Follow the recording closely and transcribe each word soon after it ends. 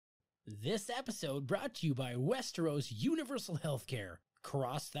This episode brought to you by Westeros Universal Healthcare.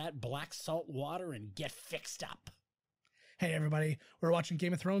 Cross that black salt water and get fixed up. Hey everybody, we're watching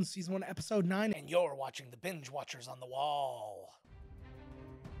Game of Thrones Season 1, Episode 9, and you're watching the Binge Watchers on the Wall.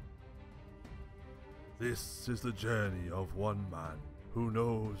 This is the journey of one man who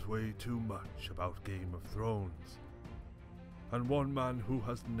knows way too much about Game of Thrones, and one man who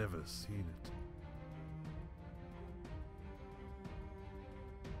has never seen it.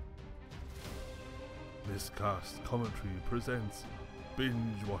 Miscast Commentary presents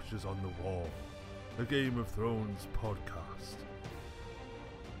Binge Watchers on the Wall, a Game of Thrones podcast.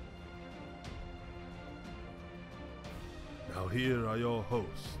 Now here are your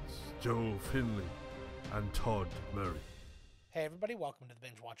hosts, Joe Finley and Todd Murray. Hey everybody, welcome to the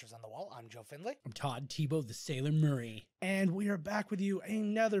Binge Watchers on the Wall. I'm Joe Finley. I'm Todd Tebow, the Sailor Murray. And we are back with you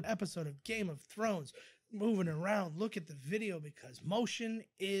another episode of Game of Thrones. Moving around, look at the video because motion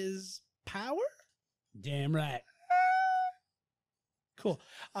is power? Damn right. Cool.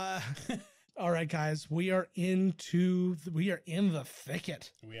 All right, guys, we are in the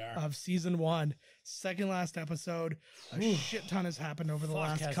thicket of season 1, second last episode. A shit ton has happened over the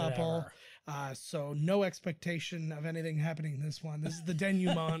last couple. So no expectation of anything happening in this one. This is the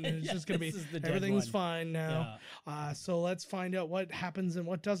denouement. It's just going to be, everything's fine now. Yeah. So let's find out what happens and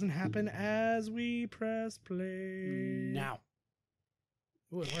what doesn't happen as we press play. Now.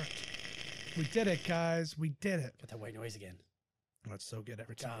 Ooh, it worked. We did it, guys. We did it. Got that white noise again. That's so good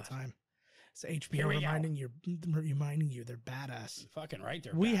every single time. It's HBO reminding you they're badass. Fucking right,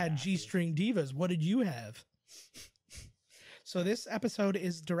 they're We badass, had G-string divas. What did you have? So this episode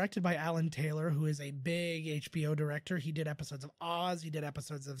is directed by Alan Taylor, who is a big HBO director. He did episodes of Oz. He did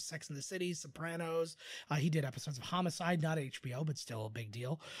episodes of Sex and the City, Sopranos. He did episodes of Homicide, not HBO, but still a big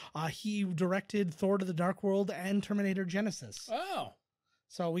deal. He directed Thor to the Dark World and Terminator Genesis. Oh.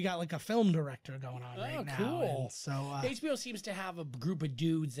 So we got like a film director going on right now. Cool. And so HBO seems to have a group of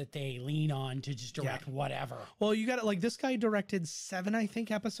dudes that they lean on to just direct whatever. Well, you got it. Like this guy directed 7, I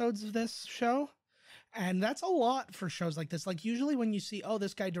think, episodes of this show. And that's a lot for shows like this. Like usually when you see, oh,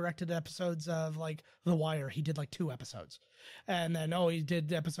 this guy directed episodes of like The Wire, he did like 2 episodes. And then, oh, he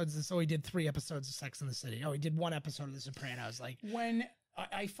did episodes of this. Oh, he did 3 episodes of Sex and the City. Oh, he did 1 episode of The Sopranos. Like when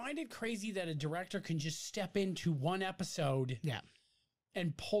I find it crazy that a director can just step into 1 episode. Yeah.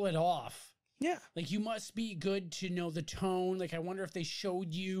 And pull it off. Yeah. Like you must be good to know the tone. Like I wonder if they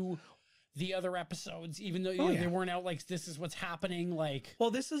showed you the other episodes, even though they weren't out like this is what's happening. Like, well,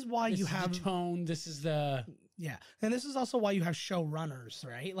 this is why you have the tone. This is the and this is also why you have showrunners,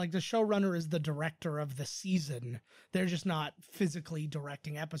 right? Like the showrunner is the director of the season. They're just not physically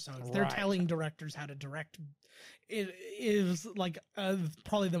directing episodes. They're telling directors how to direct. It is like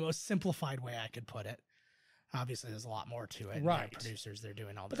probably the most simplified way I could put it. Obviously, there's a lot more to it. Right. Producers, they're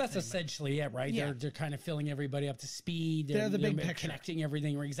doing all that. But that's essentially it, right? Yeah. They're kind of filling everybody up to speed. They're the big picture. Connecting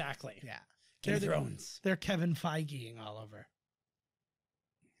everything. Exactly. Yeah. Game of Thrones. They're Kevin Feigeing all over.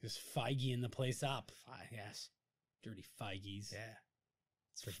 Just Feige-ing the place up. Yes. Dirty Feige's. Yeah.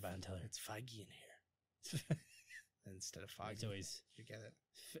 It's Rich Van Teller. It's Feige in here. Instead of Feige. It's always. You get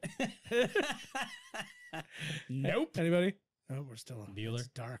it? Nope. Anybody? Oh, we're still on. Bueller. It's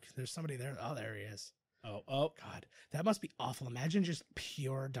dark. There's somebody there. Oh, there he is. Oh, God. That must be awful. Imagine just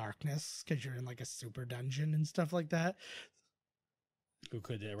pure darkness because you're in like a super dungeon and stuff like that. Who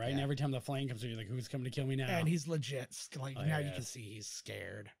could do, right? Yeah. And every time the flame comes through, you're like, who's coming to kill me now? And he's legit. Like, now you can see he's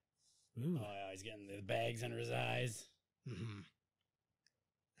scared. Ooh. Oh, yeah, he's getting the bags under his eyes. Mm-hmm.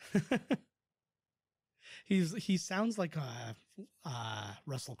 He sounds like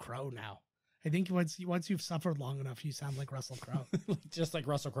Russell Crowe now. I think once you've suffered long enough, you sound like Russell Crowe. Just like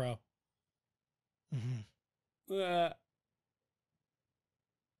Russell Crowe. Mm-hmm. Yeah,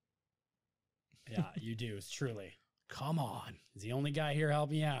 you do. It's truly. Come on. He's the only guy here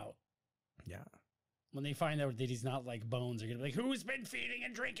helping me out. Yeah. When they find out that he's not like Bones, they're going to be like, who's been feeding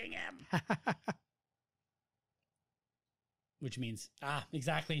and drinking him? Which means,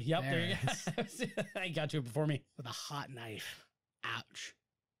 exactly. Yep, there you go. I got to it before me. With a hot knife. Ouch.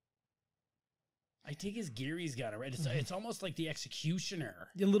 I take his gear he's got, right? It's almost like the Executioner.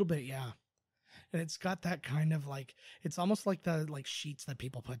 A little bit, yeah. And it's got that kind of like, it's almost like the like sheets that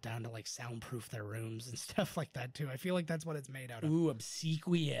people put down to like soundproof their rooms and stuff like that too. I feel like that's what it's made out of. Ooh,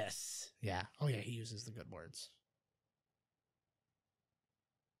 obsequious. Yeah. Oh yeah, he uses the good words.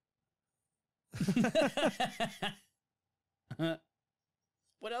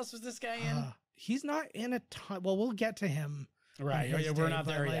 What else was this guy in? He's not in a ton. Well, we'll get to him. Right. Yeah, we're not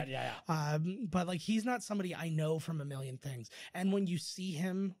there yet. Yeah. But like, he's not somebody I know from a million things. And when you see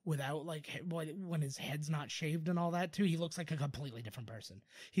him without like, when his head's not shaved and all that too, he looks like a completely different person.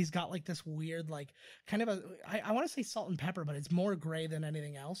 He's got like this weird, like kind of I want to say salt and pepper, but it's more gray than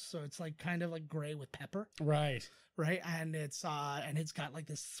anything else. So it's like kind of like gray with pepper. Right. Right. And it's got like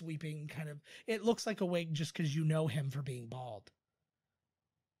this sweeping kind of, it looks like a wig just because you know him for being bald.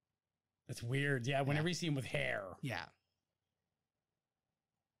 It's weird. Yeah. Whenever you see him with hair. Yeah.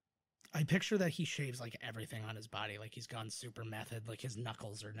 I picture that he shaves like everything on his body. Like he's gone super method. Like his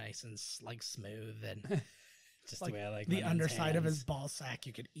knuckles are nice and like smooth and just like the way I like the underside of his ball sack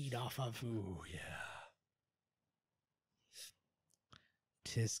you could eat off of. Ooh, yeah.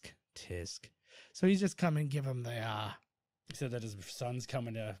 Tisk. So he's just come and give him the He said that his son's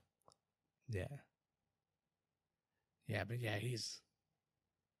coming to. Yeah. Yeah, but yeah,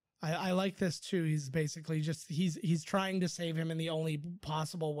 I like this too. He's basically just he's trying to save him in the only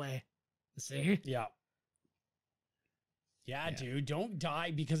possible way. See? Yeah. Yeah, dude, don't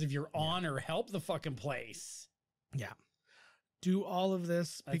die because of your honor. Help the fucking place. Yeah. Do all of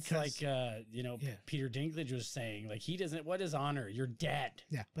this because like Peter Dinklage was saying, like, he doesn't, what is honor? You're dead.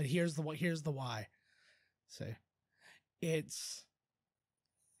 Yeah, but here's the why. So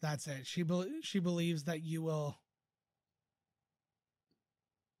that's it. She believes that you will.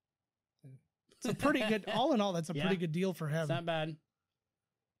 It's a pretty good, all in all, that's a pretty good deal for him. It's not bad.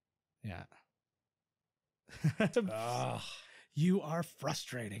 Yeah. You are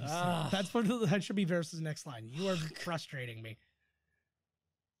frustrating. That's what that should be Varys' next line. You are frustrating me.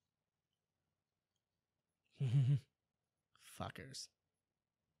 Fuckers.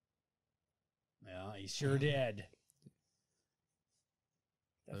 Yeah, he sure did.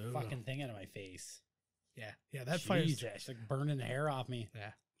 That fucking thing out of my face. Yeah, that fire. It's like burning the hair off me. Yeah.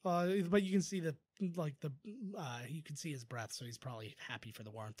 But you can see you can see his breath, so he's probably happy for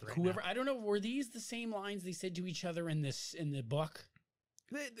the warmth right now. I don't know, were these the same lines they said to each other in the book?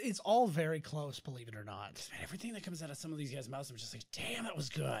 It's all very close, believe it or not. Man, everything that comes out of some of these guys' mouths, I'm just like, damn, that was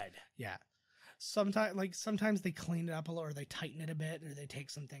good. Yeah. Sometimes they clean it up a little, or they tighten it a bit, or they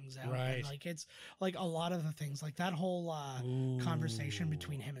take some things out. Right. And like it's like a lot of the things, like that whole conversation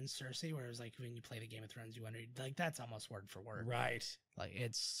between him and Cersei, where it was like when you play the Game of Thrones, you wonder, like that's almost word for word. Right. Like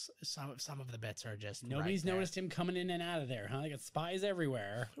it's some of the bits are just nobody's noticed him coming in and out of there, huh? They got spies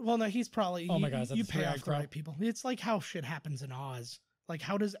everywhere. Well, no, he's probably. Oh my God, you pay off the right people. It's like how shit happens in Oz. Like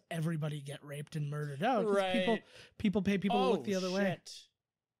how does everybody get raped and murdered? Oh, right. People pay people to look the other way.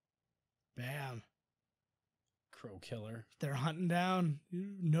 Bam. Crow killer. They're hunting down.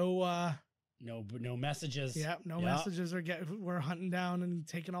 No messages. Yeah, messages we're hunting down and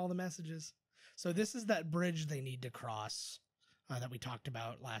taking all the messages. So this is that bridge they need to cross that we talked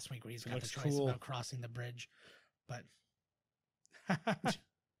about last week, where he's got the choice about crossing the bridge. But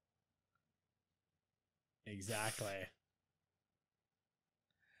exactly.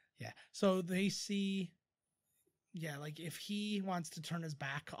 Yeah. So they see, like if he wants to turn his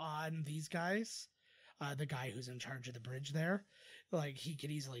back on these guys, the guy who's in charge of the bridge there, like he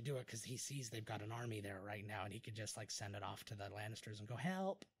could easily do it because he sees they've got an army there right now, and he could just like send it off to the Lannisters and go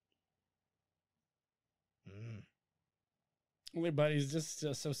help. But he's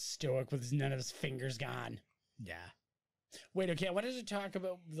just so stoic with none of his fingers gone. Yeah. Wait, okay, I wanted to talk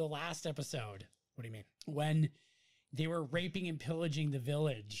about the last episode. What do you mean? When they were raping and pillaging the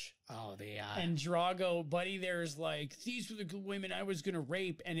village. Oh, and Drogo, buddy, there's like, these were the good women I was gonna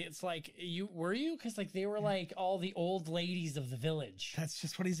rape, and it's like, were you? Because like they were like all the old ladies of the village. That's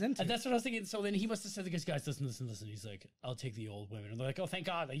just what he's into. And that's what I was thinking. So then he must have said to the guys, listen. He's like, I'll take the old women. And they're like, oh, thank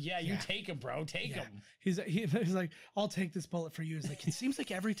God. Like, you take them, bro. Take them. He's like, I'll take this bullet for you. He's like, it seems like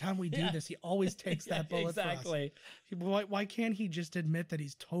every time we do this, he always takes that bullet exactly. for us. Why can't he just admit that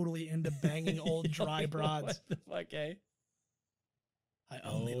he's totally into banging old dry broads? What the fuck, eh?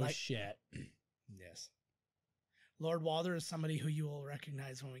 Shit. Yes. Lord Walder is somebody who you will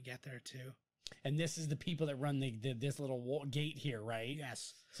recognize when we get there too. And this is the people that run this little gate here, right?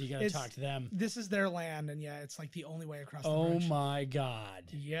 Yes. So you got to talk to them. This is their land, and it's like the only way across the bridge. Oh my God.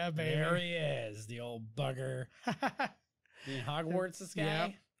 Yeah, baby. There he is, the old bugger. In Hogwarts, this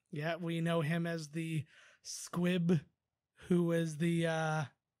guy? Yeah, we know him as the squib who is the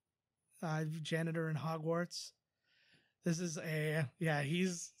janitor in Hogwarts. This is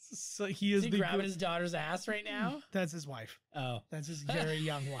he is grabbing his daughter's ass right now? That's his wife. Oh. That's his very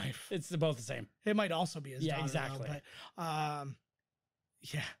young wife. It's both the same. It might also be his daughter. Yeah, exactly. Though,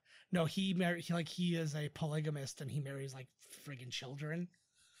 but, no, he is a polygamist, and he marries like friggin' children.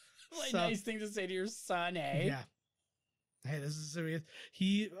 Like, nice thing to say to your son, eh? Yeah. Hey, this is serious.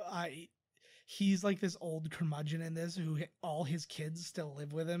 he's like this old curmudgeon in this who all his kids still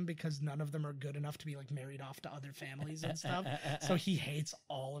live with him because none of them are good enough to be like married off to other families and stuff. So he hates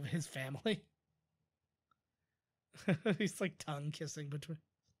all of his family. He's like tongue kissing between.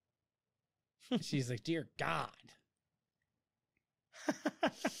 She's like, dear God.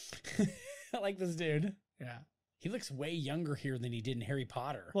 I like this dude. Yeah. He looks way younger here than he did in Harry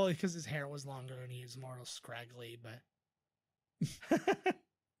Potter. Well, because his hair was longer and he was more scraggly, but.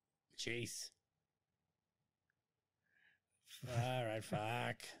 Jeez. All right,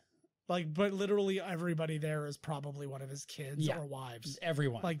 fuck. Like, but literally everybody there is probably one of his kids or wives.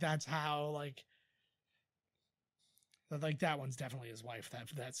 Everyone. Like, that's how, like that one's definitely his wife,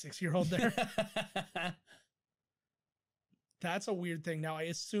 that 6-year-old there. That's a weird thing. Now, I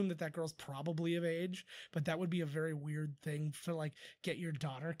assume that girl's probably of age, but that would be a very weird thing to, like, get your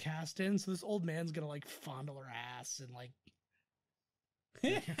daughter cast in. So this old man's gonna, like, fondle her ass and, like...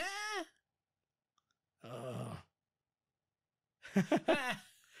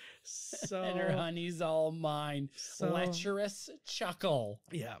 So... And her honey's all mine. So, lecherous chuckle.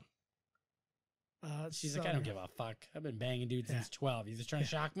 Yeah. She's like, I don't give a fuck. I've been banging dudes since 12. You just trying to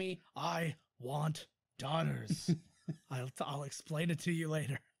shock me? I want daughters. I'll explain it to you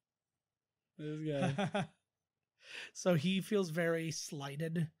later. This guy. So he feels very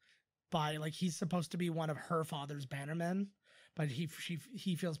slighted by, like, he's supposed to be one of her father's bannermen, but he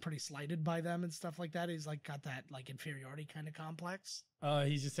feels pretty slighted by them and stuff like that. He's like got that like inferiority kind of complex. Oh,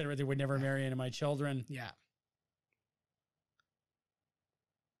 he just said right there, would never marry any of my children. Yeah.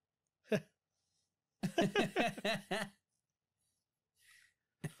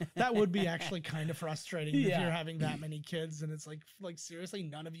 That would be actually kind of frustrating if you're having that many kids and it's like seriously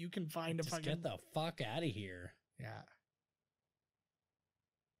none of you can find a fucking... Get the fuck out of here. Yeah.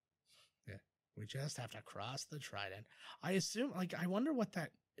 We just have to cross the Trident. I assume, like, I wonder what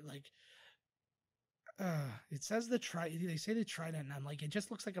that, like, it says they say the Trident, and I'm like, it just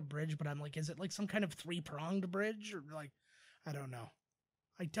looks like a bridge, but I'm like, is it like some kind of 3-pronged bridge? Or like, I don't know.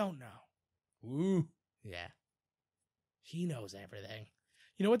 Ooh. Yeah. He knows everything.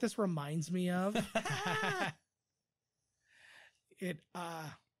 You know what this reminds me of?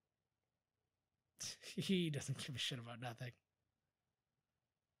 He doesn't give a shit about nothing.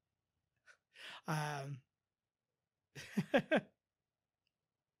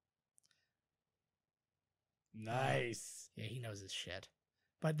 Nice. Yeah, he knows his shit.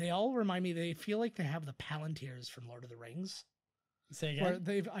 But they all remind me, they feel like they have the Palantirs from Lord of the Rings. Say again? Where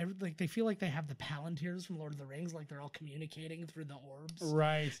they feel like they have the Palantirs from Lord of the Rings, like they're all communicating through the orbs.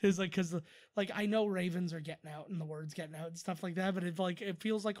 Right. It's like, because like I know ravens are getting out and the words getting out and stuff like that, but it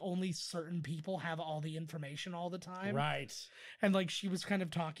feels like only certain people have all the information all the time. Right. And like she was kind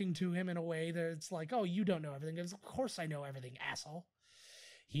of talking to him in a way that it's like, oh, you don't know everything. It was, of course I know everything, asshole.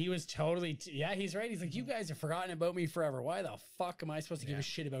 He was totally, yeah, he's right. He's like, you guys have forgotten about me forever. Why the fuck am I supposed to give a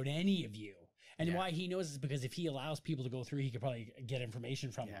shit about any of you? And why he knows is because if he allows people to go through, he could probably get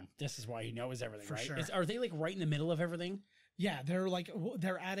information from them. This is why he knows everything, right? Sure. Are they like right in the middle of everything? Yeah, they're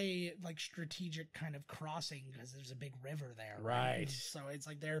at a like strategic kind of crossing because there's a big river there. Right. So it's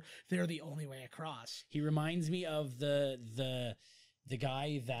like they're the only way across. He reminds me of the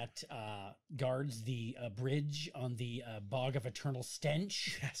guy that guards the bridge on the Bog of Eternal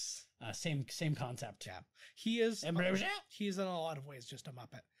Stench. Yes. Same concept. Yeah. He's in a lot of ways just a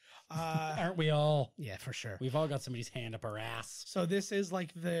Muppet. Aren't we all? Yeah, for sure. We've all got somebody's hand up our ass. So this is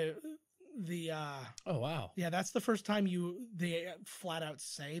like the oh wow. Yeah, that's the first time they flat out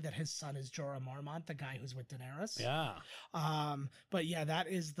say that his son is Jorah Mormont, the guy who's with Daenerys. Yeah. But yeah, that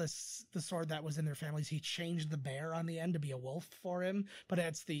is the sword that was in their families. He changed the bear on the end to be a wolf for him, but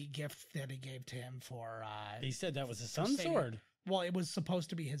that's the gift that he gave to him for he said that was his son's sword. Well, it was supposed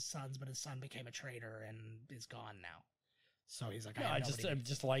to be his son's, but his son became a traitor and is gone now. So he's like, I just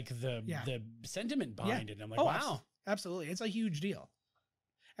like the sentiment behind it. I'm like, wow, absolutely, it's a huge deal,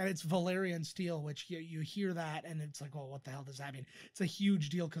 and it's Valyrian steel, which you hear that, and it's like, well, what the hell does that mean? It's a huge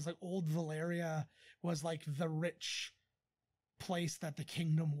deal because like old Valyria was like the rich place that the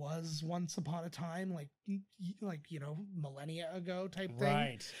kingdom was once upon a time, like millennia ago type thing.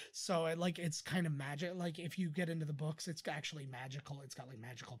 Right. So it's kind of magic. Like if you get into the books, it's actually magical. It's got like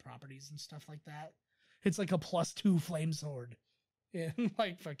magical properties and stuff like that. It's like a +2 flame sword in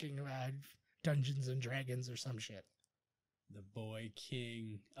like fucking Dungeons and Dragons or some shit. The boy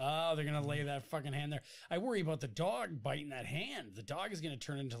king. Oh, they're going to lay that fucking hand there. I worry about the dog biting that hand. The dog is going to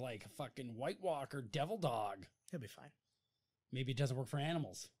turn into like a fucking White Walker devil dog. He'll be fine. Maybe it doesn't work for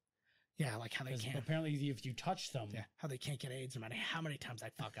animals. Yeah, like how they can't. Apparently, if you touch them. Yeah, how they can't get AIDS no matter how many times I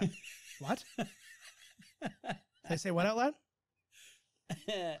fuck up. What? Did I say what out loud?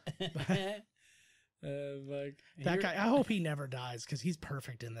 That guy, I hope he never dies because he's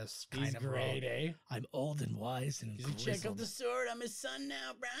perfect in this kind of great, role. eh? I'm old and wise and grizzled. Check out the sword. I'm his son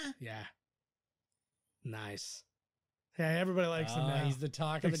now, bruh. Yeah. Nice. Yeah, everybody likes him now. He's the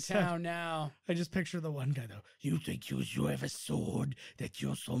talk of the town now. I just picture the one guy, though. You think you have a sword, that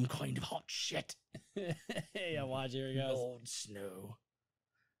you're some kind of hot shit. Yeah, watch, here he goes. Jon Snow.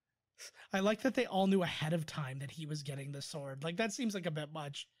 I like that they all knew ahead of time that he was getting the sword. Like, that seems like a bit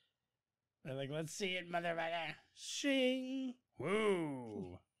much. They're like, let's see it, motherfucker. Shing.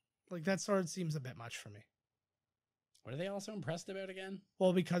 Woo. Like, that sword seems a bit much for me. What are they all so impressed about again?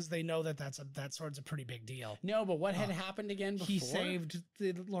 Well, because they know that that sword's a pretty big deal. No, but what had happened again before? He saved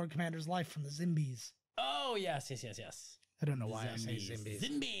the Lord Commander's life from the Zombies. Oh, yes. I don't know why I say Zombies.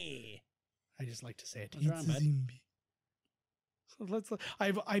 Zimby. I just like to say it. What's wrong, bud? So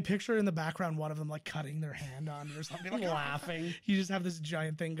I picture in the background one of them like cutting their hand on or something. Like, laughing. You just have this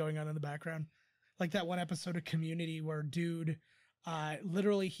giant thing going on in the background. Like that one episode of Community where dude...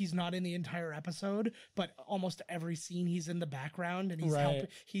 literally he's not in the entire episode, but almost every scene he's in the background and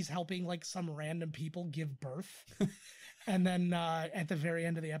he's helping like some random people give birth. And then at the very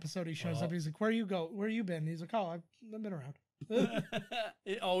end of the episode he shows up, he's like, where you been? He's like, oh, I've been around.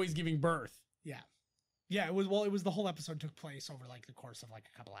 Always giving birth. Yeah, it was the whole episode took place over like the course of like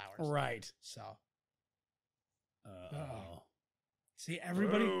a couple hours, right? So see,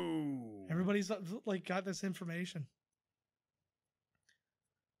 everybody's like got this information.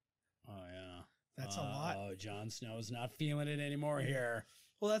 Oh, yeah. That's a lot. Oh, Jon Snow's not feeling it anymore here.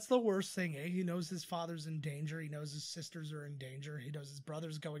 Well, that's the worst thing, eh? He knows his father's in danger. He knows his sisters are in danger. He knows his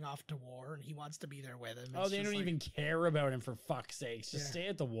brother's going off to war, and he wants to be there with him. They don't even care about him, for fuck's sake. Just stay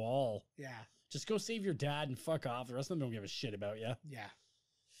at the wall. Yeah. Just go save your dad and fuck off. The rest of them don't give a shit about you. Yeah.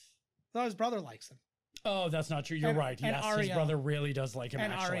 No, his brother likes him. Oh, that's not true. You're right. Yes, Arya, his brother really does like him,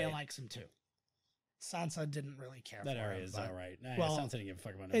 and actually. Arya likes him, too. Sansa didn't really care that for Arya him. Is all right. Nah, well, Sansa didn't give a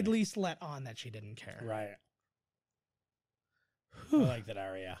fuck about him. At least let on that she didn't care. Right. I like that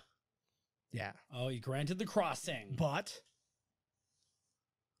Arya. Yeah. Oh, he granted the crossing. But.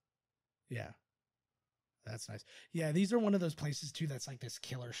 Yeah. That's nice. Yeah, these are one of those places, too, that's like this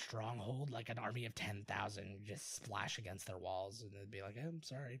killer stronghold, like an army of 10,000 just splash against their walls, and they'd be like, I'm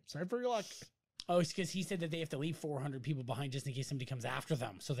sorry. Sorry for your luck. Oh, it's because he said that they have to leave 400 people behind just in case somebody comes after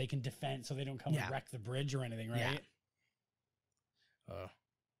them, so they can defend, so they don't come and wreck the bridge or anything, right? Yeah.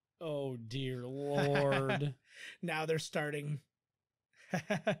 Oh, dear Lord. Now they're starting.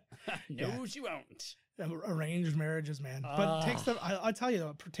 No, she won't. Arranged marriages, man. But takes the I'll tell you though,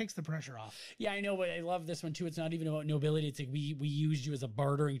 it takes the pressure off. Yeah, I know, but I love this one too. It's not even about nobility. It's like we used you as a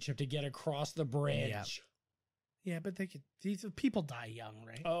bartering chip to get across the bridge. Yeah, but these people die young,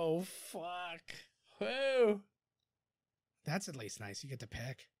 right? Oh fuck. Whoa. That's at least nice. You get to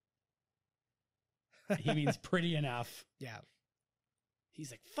pick. He means pretty enough. Yeah. He's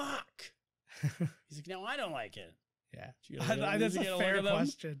like, fuck. He's like, no, I don't like it. Yeah. That's a fair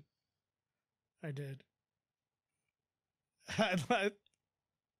question. I did.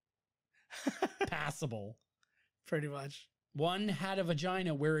 Passable. Pretty much. One had a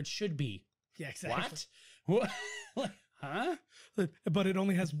vagina where it should be. Yeah, exactly. What? Huh? But it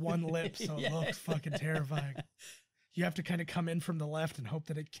only has one lip, so it looks fucking terrifying. You have to kind of come in from the left and hope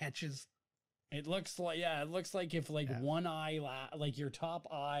that it catches. It looks like if one eye, like your top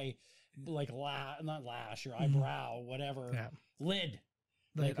eye, not lash, your eyebrow, whatever, lid.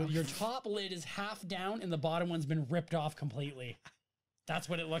 Like your top lid is half down and the bottom one's been ripped off completely. That's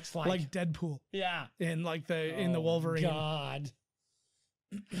what it looks like. Like Deadpool. Yeah. In the Wolverine. God.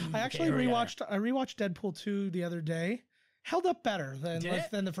 I actually rewatched Deadpool 2 the other day.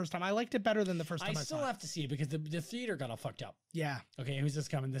 Them the first time. I liked it better than the first time I saw it. I still have to see it because the theater got all fucked up. Yeah. Okay, who's this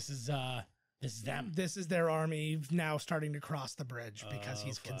coming? This is them. This is their army now starting to cross the bridge because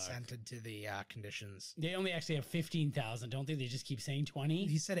he's consented to the conditions. They only actually have 15,000, don't they? They just keep saying 20?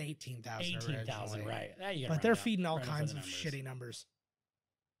 He said 18,000. 18,000, right. But they're feeding all kinds of shitty numbers.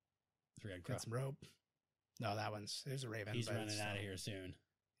 Got some rope. No, there's a raven. He's running out of here soon.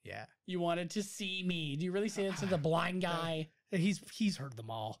 Yeah. You wanted to see me. Do you really say it to the blind guy? He's heard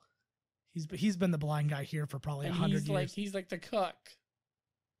them all. He's been the blind guy here for probably 100 years. He's like the cook.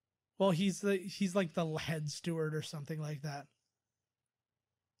 Well, he's like the head steward or something like that.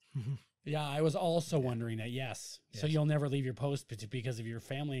 Yeah, I was also wondering that. Yes. So you'll never leave your post because of your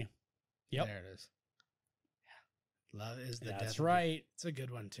family. Yep. There it is. Yeah. Love is the death. That's right. It's a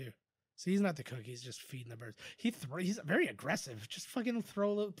good one too. So he's not the cook. He's just feeding the birds. He's very aggressive. Just fucking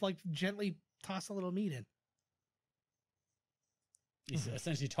gently toss a little meat in. He's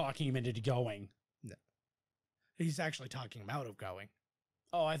essentially talking him into going. No. He's actually talking him out of going.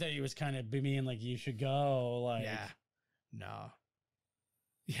 Oh, I thought he was kind of being like, you should go. Like, yeah. No.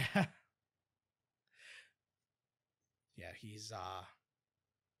 Yeah. Yeah, he's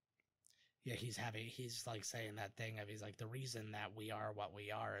like saying that thing of, he's like, the reason that we are what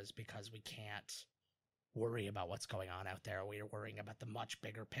we are is because we can't worry about what's going on out there. We're worrying about the much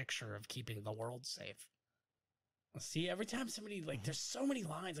bigger picture of keeping the world safe. See, every time somebody, like, there's so many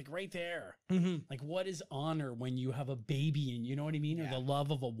lines, like, right there. Mm-hmm. Like, what is honor when you have a baby and you know what I mean? Or Yeah. the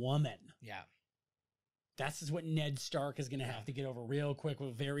love of a woman. Yeah. That's just what Ned Stark is going to have to get over real quick.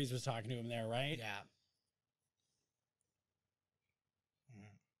 What Varys was talking to him there, right? Yeah.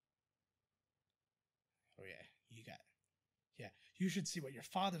 Oh, yeah. You should see what your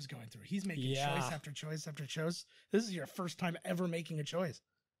father's going through. He's making choice after choice after choice. This is your first time ever making a choice.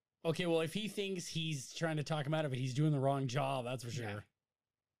 Okay, well, if he thinks he's trying to talk him out of it, he's doing the wrong job, that's for sure.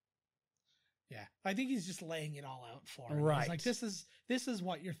 Yeah. I think he's just laying it all out for him. Right. He's like, this is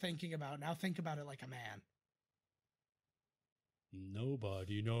what you're thinking about. Now think about it like a man.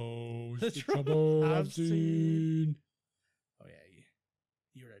 Nobody knows the trouble I've seen. Oh, yeah.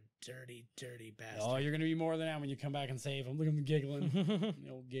 You're a dirty, dirty bastard. Oh, you're going to be more than that when you come back and save him. Look at him giggling. The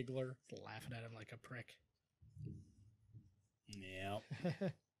old giggler. Laughing at him like a prick. Yeah.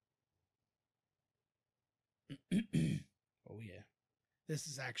 Oh, yeah. This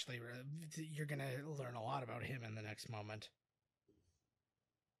is actually, you're going to learn a lot about him in the next moment.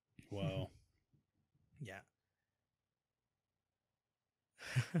 Whoa. Yeah.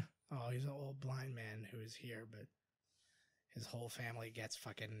 Oh, he's an old blind man who is here, but his whole family gets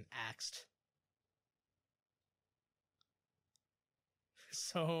fucking axed.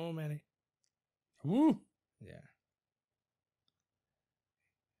 So many. Woo. Yeah.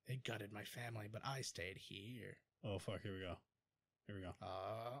 They gutted my family, but I stayed here. Oh, fuck. Here we go.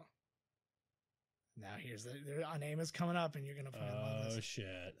 Now here's a name is coming up, and you're going to fucking love this. Oh,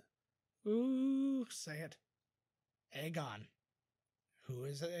 shit. Ooh, say it. Aegon. Who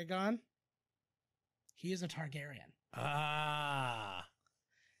is Aegon? He is a Targaryen. Ah.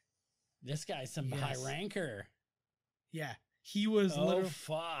 This guy's some high ranker. Yeah. He was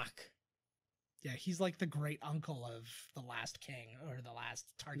fuck. Yeah, he's like the great uncle of the last king, or the last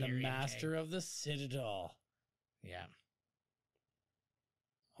Targaryen The master king. of the Citadel. Yeah.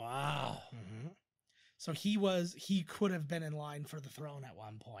 Wow. Mm-hmm. So he could have been in line for the throne at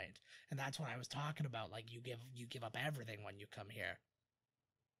one point. And that's what I was talking about. Like, you give up everything when you come here.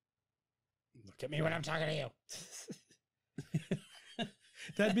 Look at me when I'm talking to you.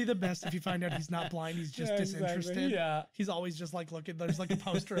 That'd be the best if you find out he's not blind, he's just disinterested. Exactly. Yeah. He's always just like looking, there's like a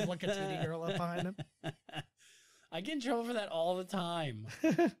poster of like a titty girl up behind him. I get in trouble for that all the time.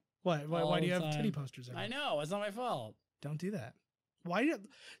 Why do you have titty posters everywhere? I know, it's not my fault. Don't do that.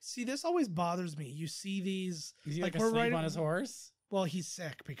 See, this always bothers me. You see these, Is he like asleep on his horse? Well, he's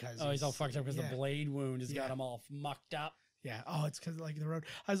sick because he's all fucked up because the blade wound has got him all mucked up. Yeah. Oh, it's because like the road.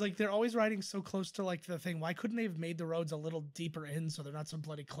 I was like, they're always riding so close to like the thing. Why couldn't they have made the roads a little deeper in so they're not so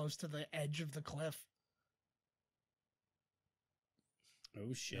bloody close to the edge of the cliff?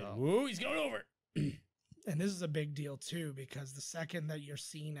 Oh shit! Oh. Whoa, he's going over. And this is a big deal too, because the second that you're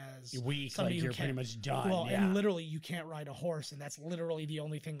seen as weak, like you're pretty much done. Well, and literally you can't ride a horse, and that's literally the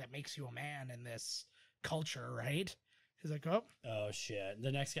only thing that makes you a man in this culture, right? He's like, oh shit!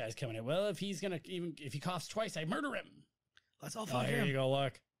 The next guy's coming in. Well, if he coughs twice, I murder him. Let's all fight him. Here you go.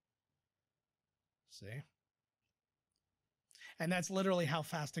 Look. See? And that's literally how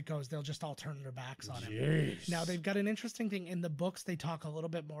fast it goes. They'll just all turn their backs on him. Now, they've got an interesting thing. In the books, they talk a little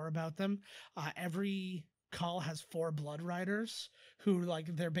bit more about them. Every Khal has 4 blood riders who, like,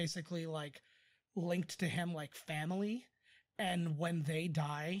 they're basically, like, linked to him like family. And when they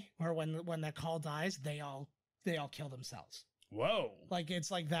die, or when that Khal dies, they all kill themselves. Whoa. Like, it's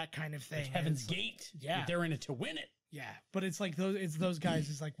like that kind of thing. Like Heaven's Gate. Yeah. They're in it to win it. Yeah. But it's like those guys.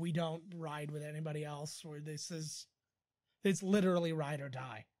 It's like, we don't ride with anybody else, where it's literally ride or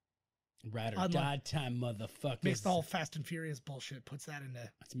die. Ride or die time, motherfuckers. Makes the whole Fast and Furious bullshit, puts that into...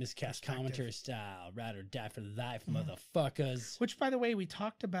 It's miscast commentary style. Ride or die for life, motherfuckers. Which, by the way, we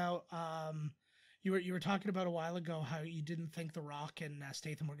talked about... You were talking about a while ago how you didn't think The Rock and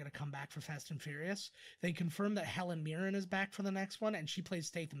Statham were going to come back for Fast and Furious. They confirmed that Helen Mirren is back for the next one, and she plays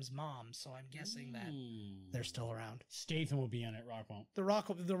Statham's mom, so I'm guessing that they're still around. Statham will be in it, Rock won't.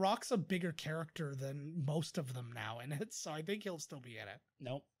 The Rock's a bigger character than most of them now in it, so I think he'll still be in it.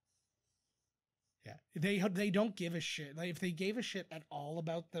 Nope. Yeah. They don't give a shit. Like, if they gave a shit at all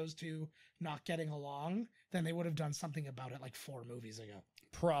about those two not getting along, then they would have done something about it like 4 movies ago.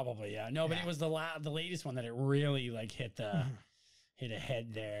 Probably, yeah. No, but it was the latest one that it really like hit a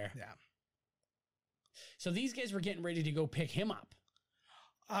head there. Yeah. So these guys were getting ready to go pick him up.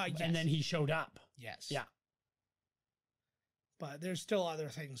 Yes. And then he showed up. Yes. Yeah. But there's still other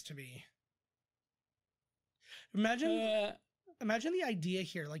things to be. Imagine the idea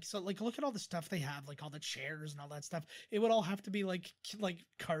here. Like, so, like, look at all the stuff they have, like all the chairs and all that stuff. It would all have to be like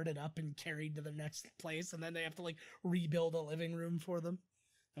carted up and carried to the next place, and then they have to like rebuild a living room for them.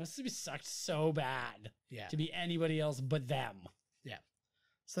 That must be sucked so bad. Yeah. To be anybody else but them. Yeah.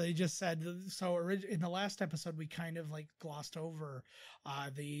 So they just said, in the last episode, we kind of like glossed over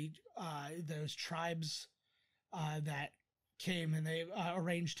those tribes that came and they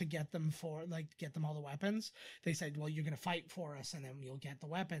arranged to get them all the weapons. They said, well, you're going to fight for us and then you'll get the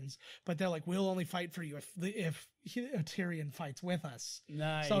weapons. But they're like, we'll only fight for you if Tyrion fights with us.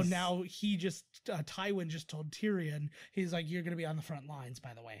 Nice. So now Tywin just told Tyrion, he's like, you're going to be on the front lines,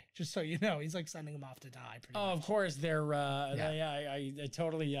 by the way, just so you know. He's like sending him off to die. Of course. They're, I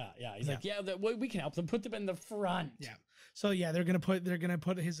totally, yeah. He's like, we can help them, put them in the front. Yeah. So yeah, they're gonna put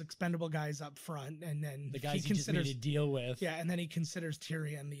his expendable guys up front, and then the guys he just made to deal with. Yeah, and then he considers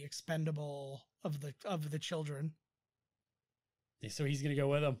Tyrion the expendable of the children. So he's gonna go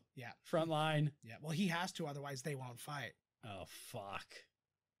with them. Yeah, front line. Yeah, well, he has to, otherwise they won't fight. Oh fuck!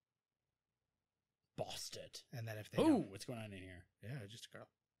 Bossed it. And then if they what's going on in here? Yeah, just a girl.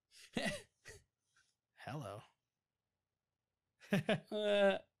 Hello.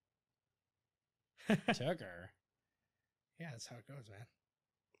 Took her. Yeah, that's how it goes,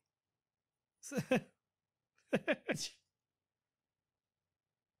 man.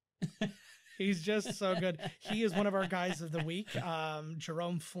 He's just so good. He is one of our guys of the week.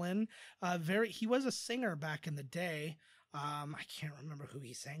 Jerome Flynn. He was a singer back in the day. I can't remember who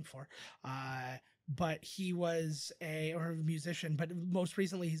he sang for. But he was a musician. But most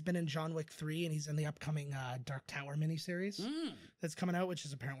recently, he's been in John Wick 3, and he's in the upcoming Dark Tower miniseries that's coming out, which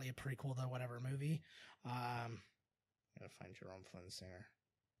is apparently a prequel to whatever movie. Gotta find Jerome Flynn singer.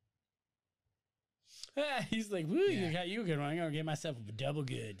 He's like, woo, you got you a good one. I'm gonna get myself a double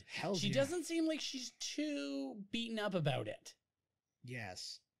good. She doesn't seem like she's too beaten up about it.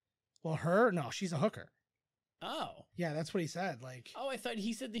 Yes. Well, no, she's a hooker. Oh. Yeah, that's what he said. Like, I thought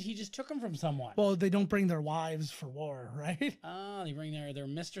he said that he just took them from someone. Well, they don't bring their wives for war, right? Oh, they bring their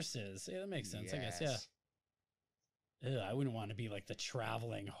mistresses. Yeah, that makes sense, I guess, yeah. Ew, I wouldn't want to be like the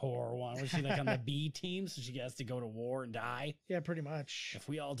traveling whore one. Was she like on the B team? So she has to go to war and die? Yeah, pretty much. If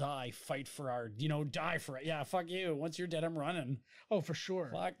we all die, fight for our, die for it. Yeah, fuck you. Once you're dead, I'm running. Oh, for sure.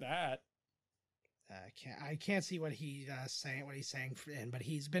 Fuck that. I can't see what he's saying in, but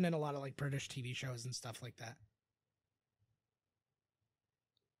he's been in a lot of like British TV shows and stuff like that.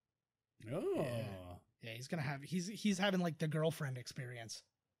 Oh. Yeah, he's having like the girlfriend experience.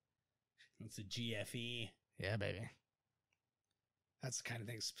 That's a GFE. Yeah, baby. That's the kind of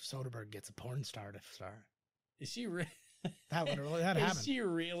thing Soderbergh gets a porn star to star. Is she really? That happened. Is she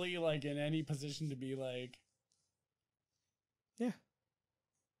really like in any position to be like? Yeah.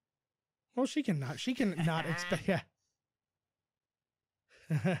 Well, she can not expect. Yeah.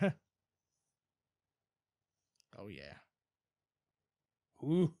 Oh yeah.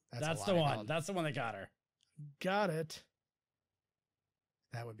 Ooh, that's the one. That's the one that got her. Got it.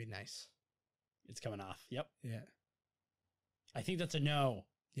 That would be nice. It's coming off. Yep. Yeah. I think that's a no.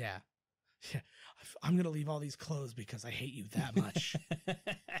 Yeah. Yeah. I'm going to leave all these clothes because I hate you that much. There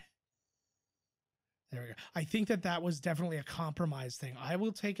we go. I think that was definitely a compromise thing. I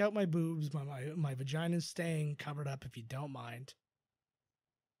will take out my boobs. My vagina's staying covered up if you don't mind.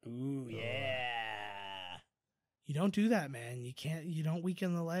 Ooh, yeah. You don't do that, man. You don't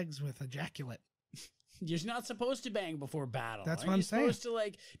weaken the legs with ejaculate. You're not supposed to bang before battle. That's what I'm saying. Supposed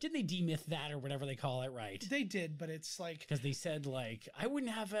to didn't they demyth that or whatever they call it, right? They did, but it's like because they said I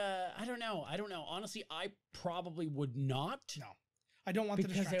wouldn't have I don't know. Honestly, I probably would not. No, I don't want the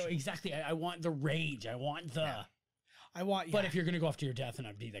destruction. Exactly. I want the rage. I want the. Yeah. I want. Yeah. But if you're gonna go after your death, then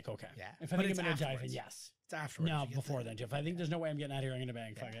I'd be like, okay. Yeah. If I think I'm gonna die, then yes. It's afterwards. No, before then. If I think there's no way I'm getting out of here, I'm gonna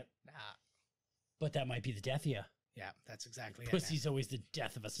bang. Fuck it. Nah. But that might be the death of you. Yeah, that's exactly. Pussy's always the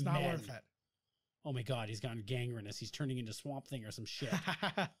death of us. It's not worth it. Oh my God, he's gone gangrenous. He's turning into Swamp Thing or some shit.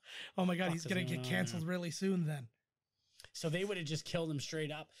 Oh my God, he's going to get canceled really soon then. So they would have just killed him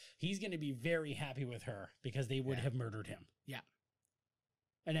straight up. He's going to be very happy with her because they would have murdered him. Yeah.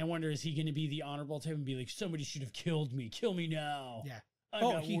 And I wonder, is he going to be the honorable type and be like, somebody should have killed me. Kill me now. Yeah. I'm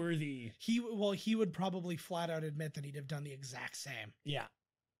not worthy. He would probably flat out admit that he'd have done the exact same. Yeah.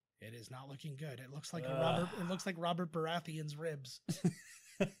 It is not looking good. It looks like Robert Baratheon's ribs.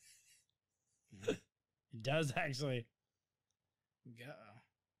 It does actually.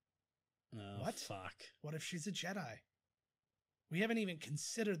 Oh, what? Fuck. What if she's a Jedi? We haven't even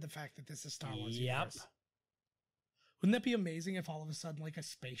considered the fact that this is Star Wars universe. Wouldn't that be amazing if all of a sudden like a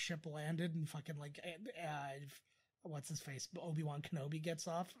spaceship landed and fucking like what's his face, Obi-Wan Kenobi gets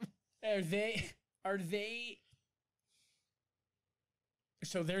off? Are they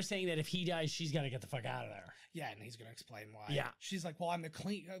so they're saying that if he dies, she's got to get the fuck out of there. Yeah, and he's gonna explain why. Yeah, she's like, well, I'm the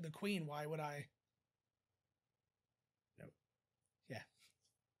queen. Why would I? Nope. Yeah.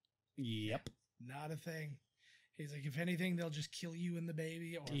 Yep. Not a thing. He's like, if anything, they'll just kill you and the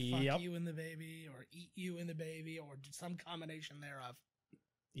baby, or fuck you and the baby, or eat you and the baby, or some combination thereof.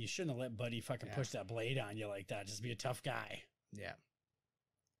 You shouldn't have let Buddy fucking push that blade on you like that. Just be a tough guy. Yeah.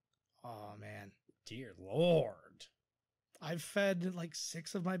 Oh, man. Dear Lord. I've fed like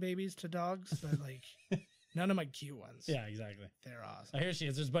 6 of my babies to dogs, but like none of my cute ones. Yeah, exactly. They're awesome. Oh, here she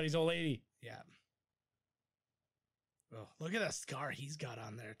is. There's Buddy's old lady. Yeah. Oh, look at that scar he's got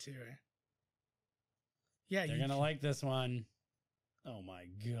on there too. Yeah, they're gonna like this one. Oh my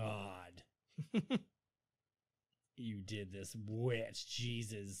God. You did this, witch.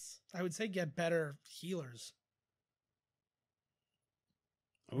 Jesus. I would say get better healers.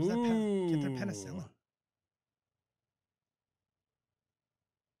 Ooh. Get their penicillin.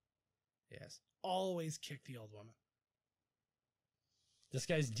 Yes. Always kick the old woman. This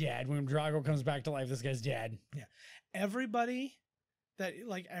guy's dead. When Drogo comes back to life, this guy's dead. Yeah. Everybody that,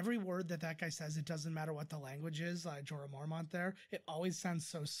 like, every word that guy says, it doesn't matter what the language is, Jorah Mormont there, it always sounds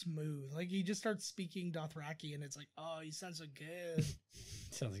so smooth. Like, he just starts speaking Dothraki, and it's like, oh, he sounds so good.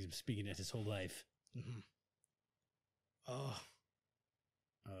 Sounds like he's been speaking it his whole life. Mm-hmm. Oh.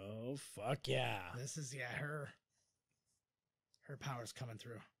 Oh, fuck yeah. This is, yeah, her power's coming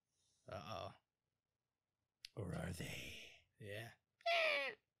through. Uh-oh. Or are they? Yeah.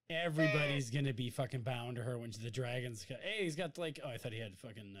 Everybody's gonna be fucking bound to her when the dragon's got, hey, he's got like, oh, I thought he had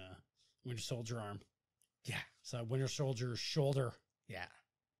fucking Winter Soldier arm. Yeah. So Winter Soldier shoulder. Yeah.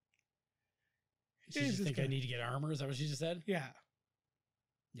 She just think I need to get armor? Is that what she just said? Yeah.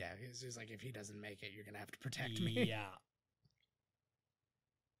 Yeah, he's like, if he doesn't make it, you're gonna have to protect me. Yeah.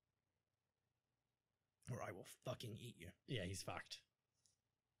 Or I will fucking eat you. Yeah, he's fucked.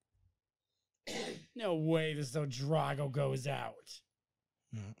 No way this is how Drogo goes out.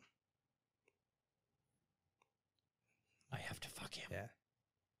 No. I have to fuck him. Yeah.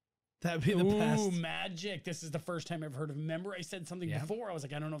 That'd be the best. Ooh, magic. This is the first time I've heard of. Remember I said something before? I was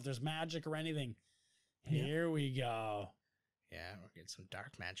like, I don't know if there's magic or anything. Here we go. Yeah, we're getting some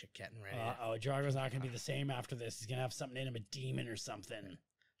dark magic getting ready. Uh-oh, Drogo's not going to be the same after this. He's going to have something in him, a demon or something.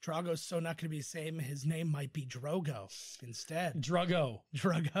 Drogo's so not going to be the same. His name might be Drogo instead. Drogo.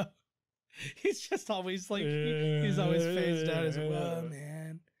 He's just always like, he's always phased out as, well,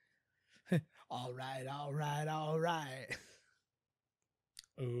 man. All right.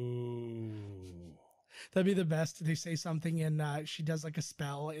 Ooh. That'd be the best. They say something and she does like a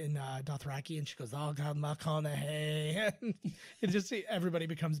spell in Dothraki and she goes, oh God, McConaughey. And just everybody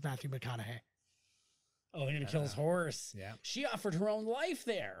becomes Matthew McConaughey. Oh, they're going to kill his horse. Yeah. She offered her own life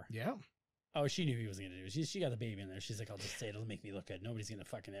there. Yeah. Oh, she knew he was going to do it. She got the baby in there. She's like, I'll just say it. It'll make me look good. Nobody's going to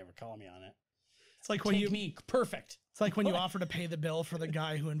fucking ever call me on it. It's like when perfect. It's like when you offer to pay the bill for the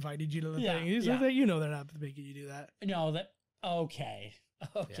guy who invited you to the thing. He's like, you know they're not making you do that. No, okay.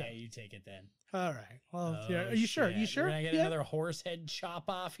 Okay, you take it then. All right. Well, are you sure? You sure? Can I get another horse head chop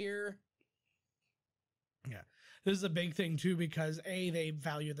off here? Yeah. This is a big thing too because A, they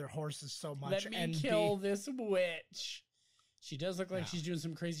value their horses so much. Let me kill this witch. She does look like she's doing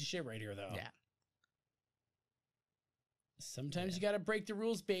some crazy shit right here, though. Yeah. Sometimes you got to break the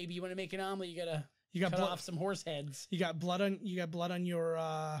rules, baby. You want to make an omelet, you got cut off some horse heads. You got blood on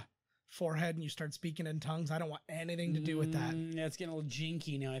your forehead, and you start speaking in tongues. I don't want anything to do with that. That's getting a little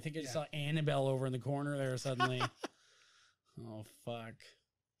jinky now. I think I just saw Annabelle over in the corner there suddenly. Oh fuck!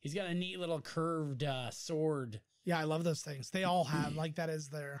 He's got a neat little curved sword. Yeah, I love those things. They all have like that is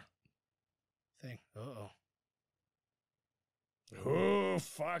their thing. Oh,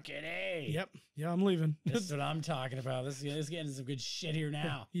 fucking A. Yep. Yeah, I'm leaving. This is what I'm talking about. This is getting some good shit here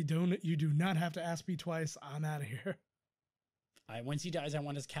now. You do not have to ask me twice. I'm out of here. Once he dies, I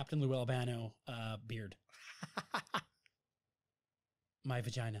want his Captain Lou Albano beard. My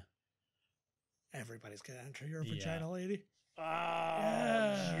vagina. Everybody's gonna enter your vagina, lady. Oh,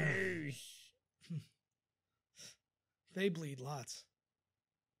 jeez. They bleed lots.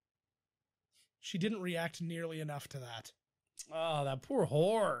 She didn't react nearly enough to that. Oh, that poor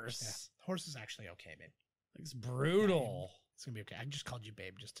horse. Yeah. The horse is actually okay, babe. It's brutal. It's gonna be okay. I just called you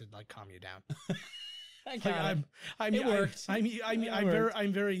babe just to like calm you down. It worked.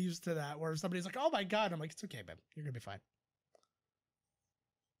 I'm very used to that. Where somebody's like, "Oh my God," I'm like, "It's okay, babe. You're gonna be fine."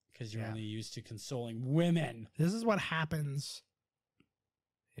 Because you're only used to consoling women. This is what happens.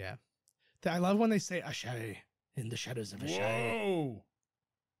 Yeah, I love when they say "ashay." In the shadows of a Whoa. shadow.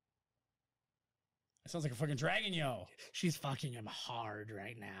 That sounds like a fucking dragon, yo. She's fucking him hard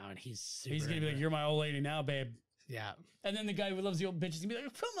right now, and he's gonna be like, "You're my old lady now, babe." Yeah. And then the guy who loves the old bitch is gonna be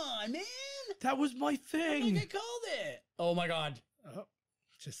like, "Come on, man. That was my thing. I called it." Oh my god. Oh,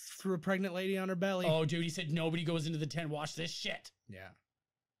 just threw a pregnant lady on her belly. Oh, dude, he said nobody goes into the tent. Watch this shit. Yeah.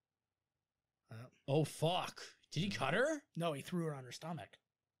 Oh, fuck. Did he cut her? No, he threw her on her stomach,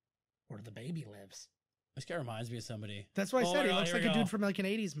 where the baby lives. This guy reminds me of somebody. That's why I said he looks like a dude from like an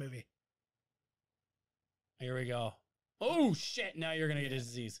 80s movie. Here we go. Oh, shit. Now you're going to get a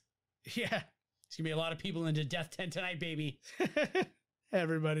disease. Yeah. There's going to be a lot of people in the death tent tonight, baby.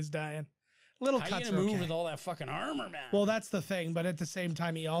 Everybody's dying. Little How cuts you gonna are move okay. with all that fucking armor, man? Well, that's the thing. But at the same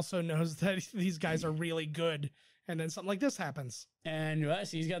time, he also knows that these guys are really good. And then something like this happens. And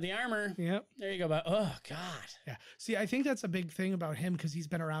he's got the armor. Yep. There you go. But, oh, God. Yeah. See, I think that's a big thing about him because he's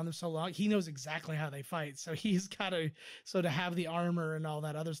been around them so long. He knows exactly how they fight. So he's got to have the armor and all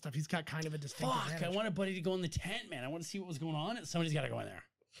that other stuff. He's got kind of a distinct advantage. I want a buddy to go in the tent, man. I want to see what was going on. Somebody's got to go in there.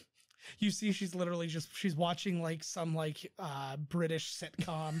 You see, she's literally she's watching like some British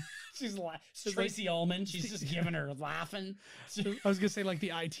sitcom. She's Tracy Ullman. She's just giving her laughing. I was gonna say like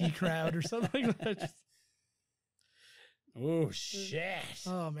the IT crowd or something like that. Oh shit!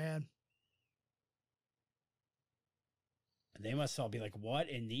 Oh man! They must all be like, "What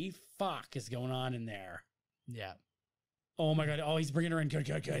in the fuck is going on in there?" Yeah. Oh my god! Oh, he's bringing her in.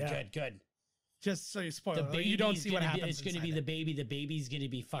 Good. Just so you spoil it, you don't see what happens. It's going to be the baby. The baby's going to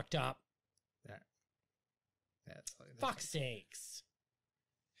be fucked up. Yeah. That's fuck's sakes.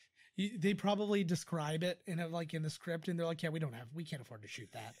 They probably describe it in the script, and they're like, "Yeah, we can't afford to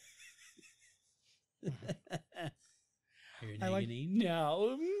shoot that."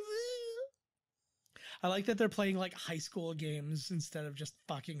 No. I like that they're playing like high school games instead of just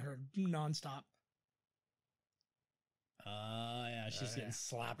fucking her nonstop. Yeah, she's getting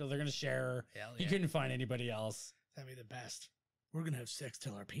slapped. They're going to share her. Yeah. He couldn't find anybody else. That'd be the best. We're going to have sex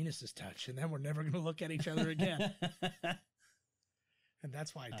till our penises touch, and then we're never going to look at each other again. And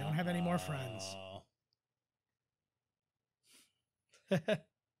that's why I don't have any more friends.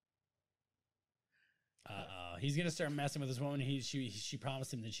 He's going to start messing with this woman. She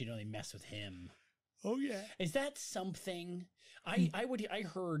promised him that she'd only mess with him. Oh, yeah. Is that something? I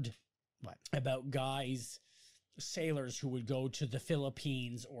heard about guys, sailors who would go to the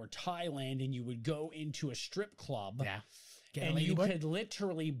Philippines or Thailand, and you would go into a strip club. Yeah. And you could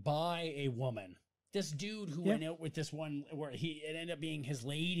literally buy a woman. This dude who went out with this one where it ended up being his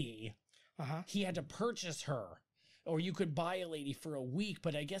lady, he had to purchase her. Or you could buy a lady for a week.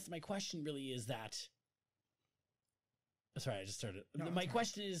 But I guess my question really is that... Sorry, I just started. No, my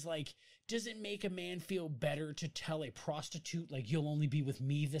question is like, does it make a man feel better to tell a prostitute, like, you'll only be with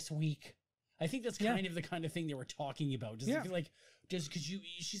me this week? I think that's kind of the kind of thing they were talking about. Does it feel like, because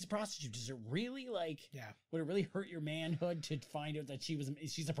she's a prostitute, does it really would it really hurt your manhood to find out that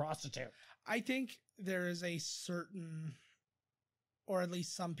she's a prostitute? I think there is a certain, or at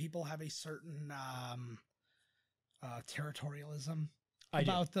least some people have a certain territorialism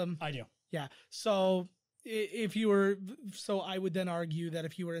about them. I do. Yeah. So I would then argue that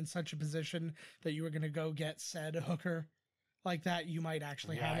if you were in such a position that you were going to go get said hooker like that, you might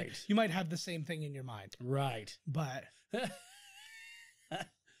actually have it. You might have the same thing in your mind. Right. But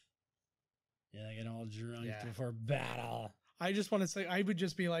getting all drunk before battle. I just want to say, I would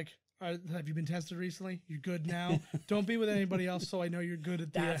just be like, have you been tested recently? You're good now. Don't be with anybody else so I know you're good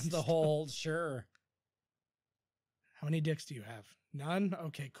at the end. That's the whole, sure. How many dicks do you have? None?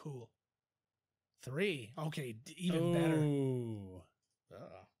 Okay, cool. 3. Okay, even better.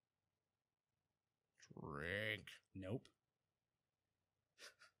 Uh-oh. Drink. Nope.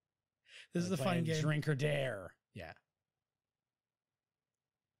 This is a fun game. Drink or dare. Yeah.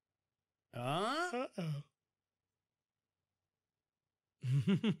 Uh-oh.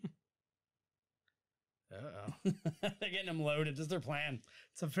 Uh-oh. They're getting them loaded. This is their plan.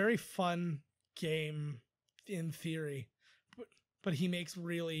 It's a very fun game in theory. But he makes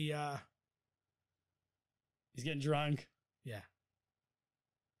really... He's getting drunk. Yeah.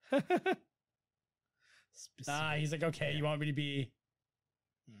 He's like, okay, you want me to be...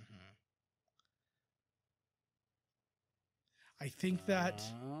 I think that...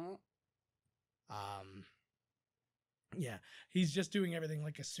 yeah, he's just doing everything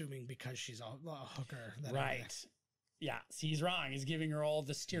like assuming because she's a hooker. Right. Yeah, see, he's wrong. He's giving her all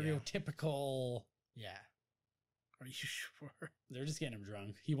the stereotypical... Yeah. Are you sure? They're just getting him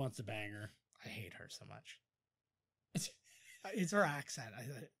drunk. He wants to bang her. I hate her so much. It's her accent.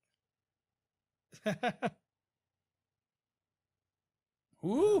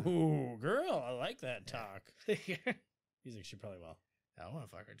 Ooh, girl, I like that talk. He's like, she probably will. I want to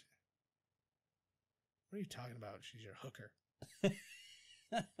fuck her too. What are you talking about? She's your hooker.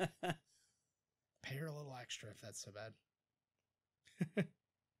 Pay her a little extra if that's so bad.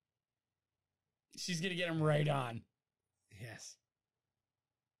 She's going to get him right on. Yes.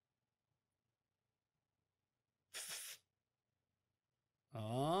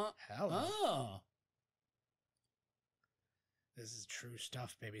 Oh. Hello. Oh. This is true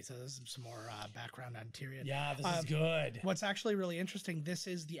stuff, baby. So this is some more background on Tyrion. Yeah, this is good. What's actually really interesting, this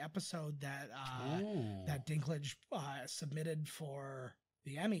is the episode that that Dinklage submitted for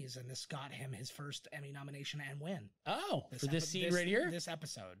the Emmys, and this got him his first Emmy nomination and win. Oh, for this scene right here? This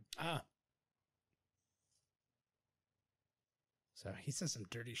episode. Ah. So he says some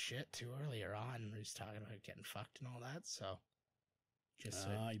dirty shit too earlier on where he's talking about getting fucked and all that. So just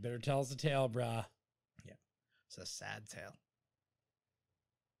you better tell us the tale, brah. Yeah. It's a sad tale.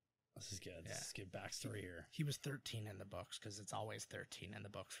 This is good. Yeah. This is good backstory here. He was 13 in the books because it's always 13 in the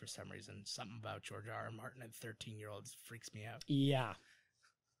books for some reason. Something about George R.R. Martin and 13-year-olds freaks me out. Yeah.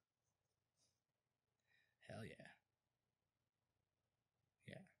 Hell yeah.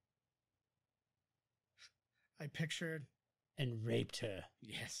 Yeah. I pictured... And raped her.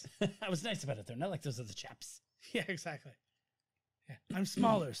 Yes. I was nice about it, though. Not like those other chaps. Yeah, exactly. Yeah. I'm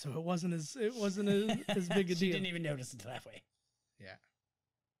smaller, so it wasn't as big a deal. She didn't even notice until halfway. Yeah.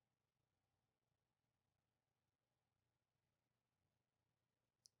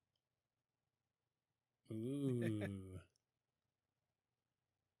 Ooh.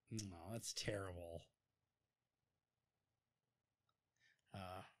 No, that's terrible. Of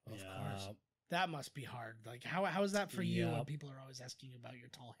course. That must be hard. Like, how is that for you when people are always asking you about your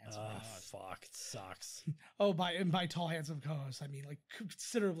tall, handsome co-host? Fuck, it sucks. Oh, by tall, handsome co-host, I mean, like,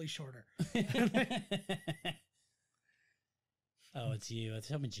 considerably shorter. Oh, it's you. I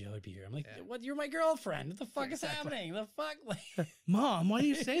thought Joe would be here. I'm like, what? You're my girlfriend. What the fuck is happening? The fuck? Like... Mom, why do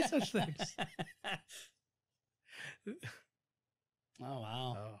you say such things? Oh,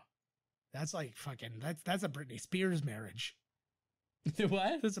 wow. Oh. That's like fucking, that's a Britney Spears marriage.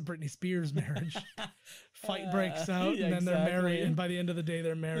 What? That's a Britney Spears marriage. Fight breaks out, and then they're married, and by the end of the day,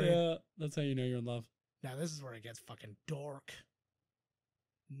 they're married. Yeah, that's how you know you're in love. Now, this is where it gets fucking dork.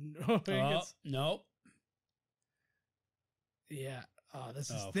 No, nope. Yeah. Oh,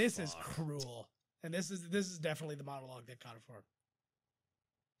 this is cruel. And this is definitely the monologue that got it for.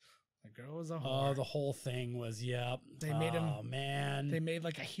 The girl was a whore. Oh, the whole thing was, yep. They made him. Oh, man. They made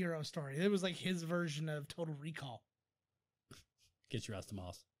like a hero story. It was like his version of Total Recall. Get your ass to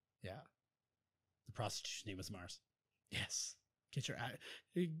Mars. Yeah. The prostitute's name was Mars. Yes.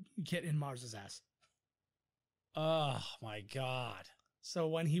 Get in Mars's ass. Oh, my God. So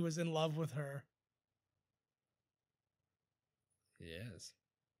when he was in love with her. Yes.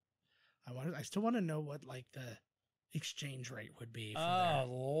 I still want to know what like the exchange rate would be. Oh,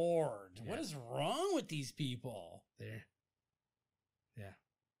 Lord. Yeah. What is wrong with these people? There. Yeah.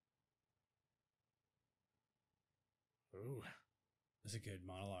 Ooh. It's a good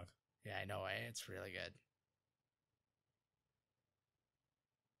monologue. Yeah, I know. It's really good.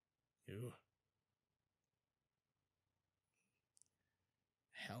 Ooh.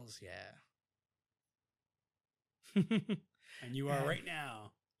 Hells yeah. And you are right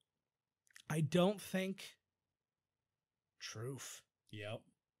now. I don't think truth. Yep.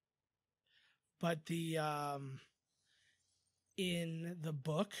 But the in the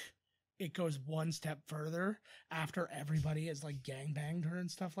book, it goes one step further. After everybody has like gangbanged her and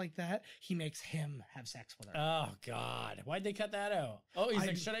stuff like that, he makes him have sex with her. Oh God! Why'd they cut that out? Oh, he's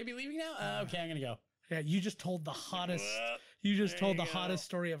like, should I be leaving now? Okay, I'm gonna go. Yeah, you just told the hottest. You just told the hottest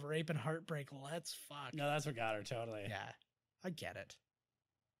story of rape and heartbreak. Let's fuck. No, that's what got her totally. Yeah, I get it.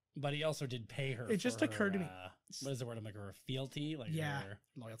 But he also did pay her. It just occurred to me. What is the word? I'm like her fealty, like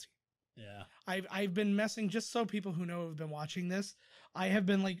loyalty. Yeah, I've been messing, just so people who know have been watching this, I have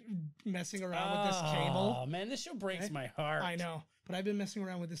been like messing around with this cable. Oh man, this show breaks my heart. I know, but I've been messing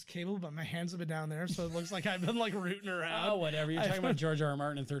around with this cable, but my hands have been down there, so it looks like I've been like rooting around. Oh, whatever. You're talking about George R.R.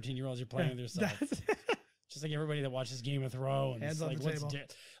 Martin and 13-year-olds. You're playing with yourself. Just like everybody that watches Game of Thrones. Hands like, on the table.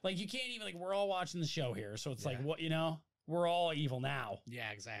 Like you can't even like we're all watching the show here, so it's like what we're all evil now. Yeah,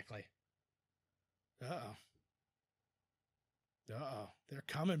 exactly. They're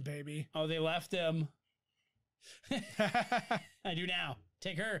coming, baby. Oh, they left him. I do now.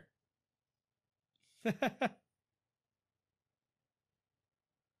 Take her.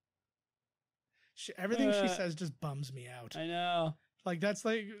 Everything she says just bums me out. I know. Like that's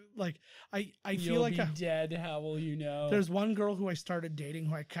like I You'll feel like be dead. How will you know? There's one girl who I started dating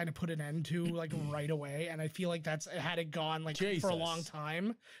who I kind of put an end to like right away, and I feel like that's had it gone like for a long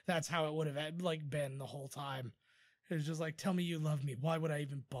time. That's how it would have like been the whole time. It was just like, tell me you love me. Why would I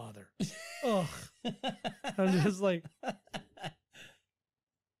even bother? Ugh. I'm just like,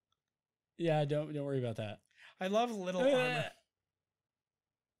 yeah. Don't worry about that. I love little armor.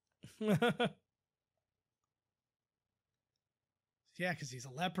 Yeah, because he's a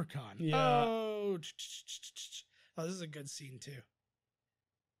leprechaun. Yeah. Oh, this is a good scene too.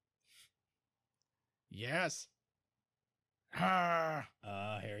 Yes. Here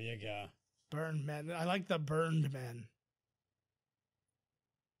you go. Burned men. I like the burned men.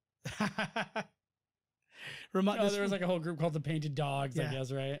 There was like a whole group called the Painted Dogs, I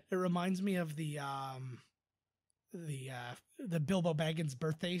guess, right? It reminds me of the Bilbo Baggins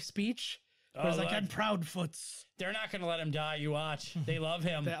birthday speech. Where it's like, I'm Proudfoots. They're not going to let him die. You watch. They love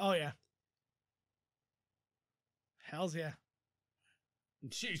him. Oh, yeah. Hells yeah.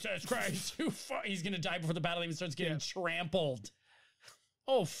 Jesus Christ. He's going to die before the battle even starts getting trampled.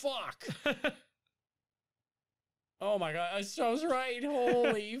 Oh, fuck. Oh, my God. So right.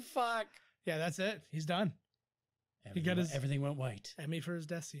 Holy fuck. Yeah, that's it. He's done. Everything went white. Emmy for his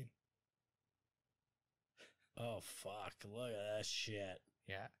death scene. Oh, fuck. Look at that shit.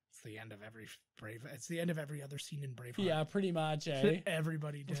 Yeah. It's the end of every It's the end of every other scene in Braveheart. Yeah, pretty much, eh?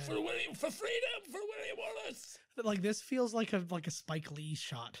 Everybody dead. For freedom, for William Wallace. Like, this feels like a Spike Lee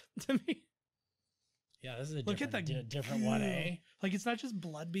shot to me. Yeah, this is a different one, eh? Like, it's not just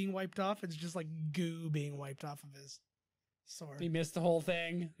blood being wiped off, it's just like goo being wiped off of his sword. He missed the whole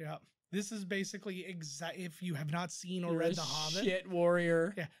thing. Yeah. This is basically if you have not seen or read The Hobbit. Shit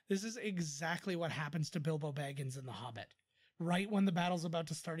warrior. Yeah, this is exactly what happens to Bilbo Baggins in The Hobbit. Right when the battle's about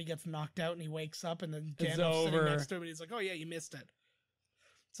to start, he gets knocked out and he wakes up, and then Gandalf's sitting next to him and he's like, oh yeah, you missed it.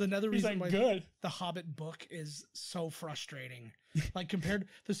 It's another reason why the Hobbit book is so frustrating. Like, compared,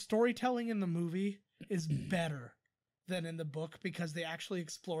 the storytelling in the movie is better than in the book because they actually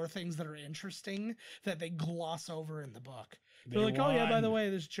explore things that are interesting that they gloss over in the book. They're like, oh yeah, by the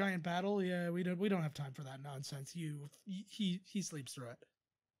way, this giant battle, yeah, we don't have time for that nonsense. He sleeps through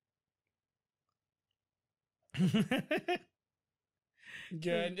it.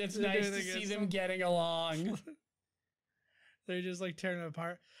 Good. It's nice to see them getting along. They're just like tearing it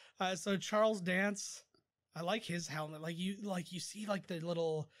apart. So Charles Dance, I like his helmet. Like you see like the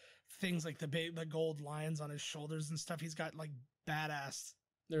little things like the gold lions on his shoulders and stuff. He's got like badass.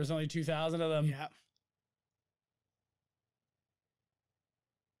 There's only 2,000 of them. Yeah.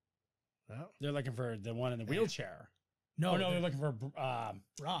 Well, they're looking for the one in the wheelchair. No, they're looking for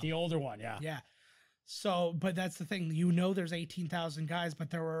the older one. Yeah. Yeah. So, but that's the thing. There's 18,000 guys, but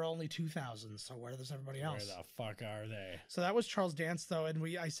there were only 2,000. So where's everybody else? Where the fuck are they? So that was Charles Dance, though, and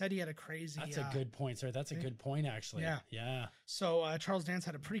I said he had a crazy. That's a good point, sir. That's a good point, actually. Yeah, yeah. So Charles Dance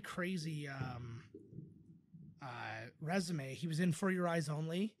had a pretty crazy resume. He was in For Your Eyes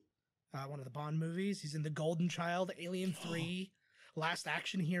Only, one of the Bond movies. He's in The Golden Child, Alien 3. Last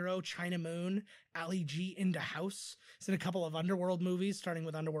Action Hero, China Moon, Ali G into House. He's in a couple of Underworld movies, starting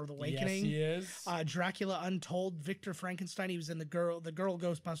with Underworld Awakening. Yes, he is. Dracula Untold, Victor Frankenstein. He was in the girl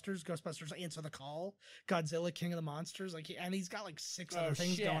Ghostbusters, Ghostbusters Answer the Call, Godzilla King of the Monsters. And he's got like 6 other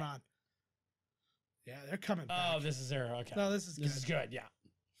things going on. Yeah, they're coming back. Oh, this is there. Okay. No, this is good. This is good. Yeah.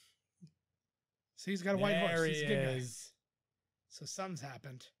 So he's got a white horse. He's a good guy. Is. So something's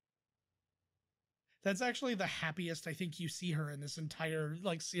happened. That's actually the happiest I think you see her in this entire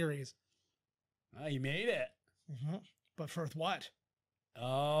series. Oh, you made it. Mm-hmm. But for what?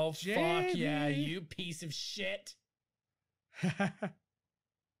 Oh, Jamie. Fuck yeah, you piece of shit.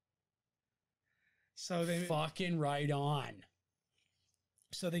 So they fucking right on.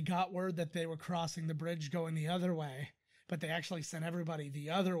 So they got word that they were crossing the bridge going the other way, but they actually sent everybody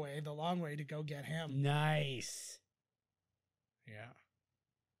the other way, the long way, to go get him. Nice. Yeah.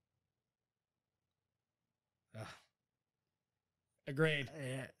 Agreed.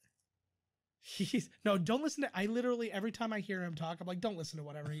 Don't listen to. I literally every time I hear him talk, I'm like, don't listen to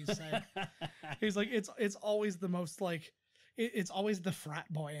whatever he's saying. He's like, it's always the most it's always the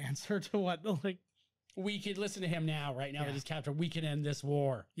frat boy answer to what we could listen to him now, right now that he's captured. We can end this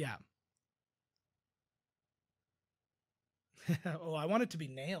war. Yeah. Oh, I want it to be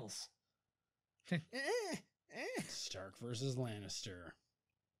nails. Stark versus Lannister.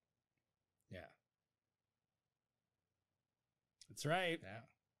 Yeah. That's right. Yeah.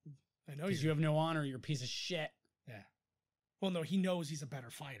 I know you have no honor. You're a piece of shit. Yeah. Well, no, he knows he's a better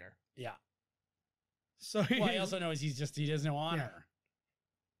fighter. Yeah. So he also knows he has no honor. Yeah.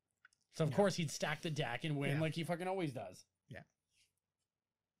 So of course he'd stack the deck and win like he fucking always does. Yeah.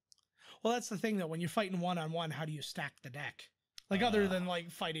 Well, that's the thing though. When you're fighting one-on-one, how do you stack the deck? Like other than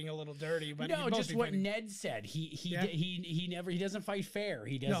like fighting a little dirty, but no, just what Ned said. He doesn't fight fair.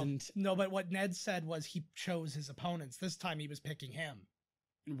 He doesn't. No, but what Ned said was he chose his opponents. This time he was picking him.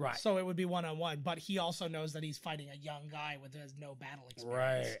 Right. So it would be one-on-one, but he also knows that he's fighting a young guy with has no battle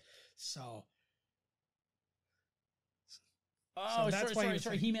experience. Right. So. Oh,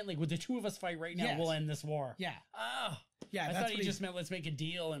 sorry. He meant like, would the two of us fight right now? Yes. We'll end this war. Yeah. Oh. Yeah, I thought he just meant let's make a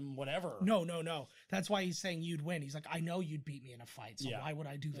deal and whatever. No. That's why he's saying you'd win. He's like, I know you'd beat me in a fight, so why would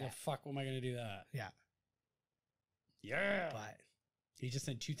I do that? Well, fuck, what am I going to do that? Yeah. Yeah. But he just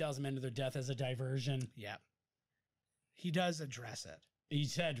sent 2,000 men to their death as a diversion. Yeah. He does address it. He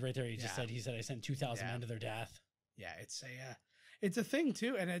said right there, he said, I sent 2,000 men to their death. Yeah, it's a thing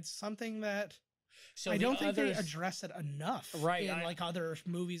too, and it's something that I don't think they address it enough in like other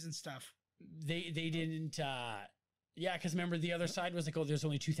movies and stuff. They didn't... Yeah, because remember the other side was like, oh, there's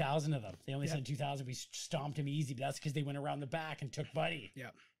only 2,000 of them. They only sent 2,000. We stomped him easy, but that's because they went around the back and took Buddy. Yeah,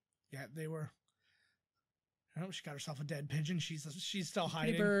 they were. Oh, she got herself a dead pigeon. She's still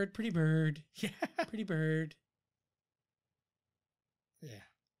hiding. Pretty bird. Yeah, pretty bird. Yeah,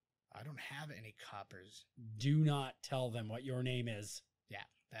 I don't have any coppers. Do not tell them what your name is. Yeah,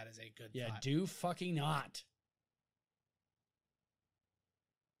 that is a good. Yeah, thought. Do fucking not.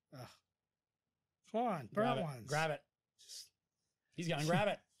 Ugh. Come on, burn ones. Grab it. He's gonna grab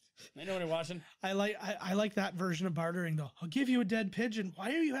it. I know what I'm watching. I like that version of bartering though. I'll give you a dead pigeon.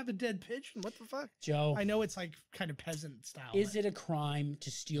 Why do you have a dead pigeon? What the fuck, Joe? I know it's like kind of peasant style. Is it a crime to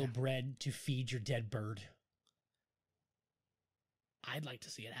steal bread to feed your dead bird? I'd like to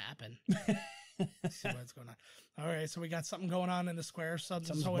see it happen. See what's going on. All right, so we got something going on in the square.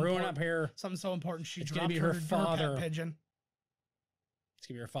 Something's so brewing up here. Something so important. She it's dropped gonna be her father. Her pet pigeon. It's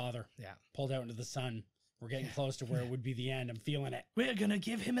gonna be her father. Yeah. Pulled out into the sun. We're getting close to where it would be the end. I'm feeling it. We're gonna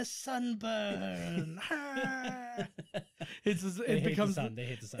give him a sunburn. They hate the sun.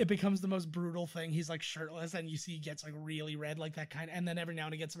 It becomes the most brutal thing. He's like shirtless, and you see he gets like really red, like that kind. And then every now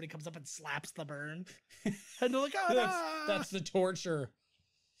and again, somebody comes up and slaps the burn, and they're like, "Oh, that's the torture."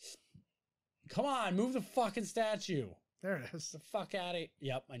 Come on, move the fucking statue. There it is. The fuck out of it.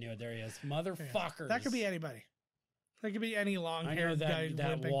 Yep, I knew it. There he is. Motherfuckers. That could be anybody. That could be any long-haired guy.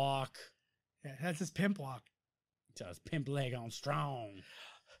 That walk. Yeah, that's his pimp walk. So his pimp leg on strong.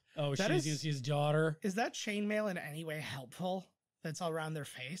 Oh, she's going to see his daughter. Is that chainmail in any way helpful? That's all around their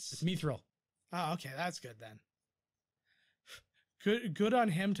face? It's mithril. Oh, okay. That's good then. Good on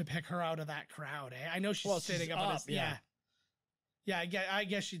him to pick her out of that crowd, eh? I know she's sitting up. Yeah. Yeah, I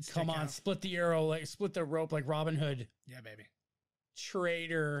guess she'd stick Come on, out. Split the arrow, split the rope like Robin Hood. Yeah, baby.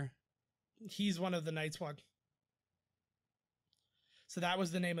 Traitor. He's one of the Night's Watch. So that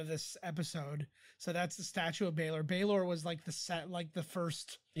was the name of this episode. So that's the statue of Baelor. Baelor was like the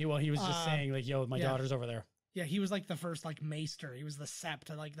first. He was just saying like, yo, my daughter's over there. Yeah, he was like the first like maester. He was the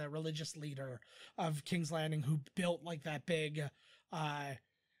sept, like the religious leader of King's Landing, who built like that big,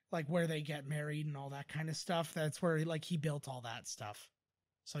 like where they get married and all that kind of stuff. That's where like he built all that stuff.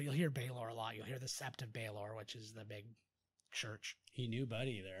 So you'll hear Baelor a lot. You'll hear the sept of Baelor, which is the big church. He knew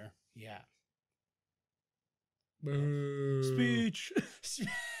Buddy there. Yeah. Boo. Speech.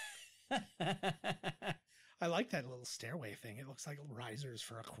 I like that little stairway thing. It looks like risers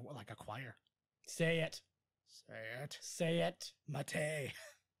for a choir. Say it. Say it. Say it. Mate.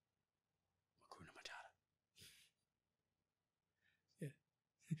 Hakuna Matata. Yeah.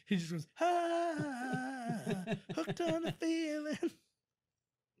 He just goes, hooked on a feeling.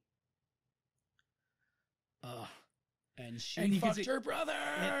 And she fucked her brother.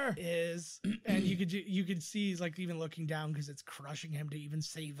 It is, and you could see he's like even looking down because it's crushing him to even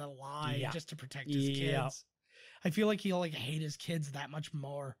say the lie just to protect his kids. I feel like he'll like hate his kids that much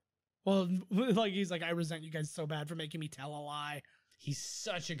more. Well, like he's like, I resent you guys so bad for making me tell a lie. He's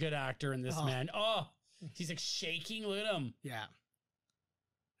such a good actor in this, man. Oh, he's like shaking. Look at him. Yeah.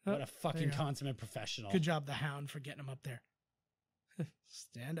 What a fucking consummate professional. Good job, the Hound, for getting him up there.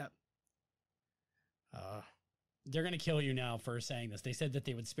 Stand up. They're going to kill you now for saying this. They said that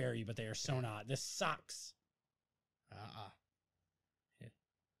they would spare you, but they are so not. This sucks. Yeah.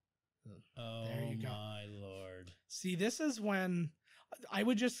 Oh, there you go. My Lord. See, this is when I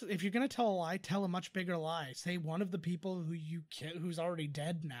would just, if you're going to tell a lie, tell a much bigger lie. Say one of the people who's already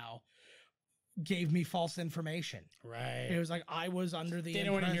dead now gave me false information. Right. It was like, I was under the They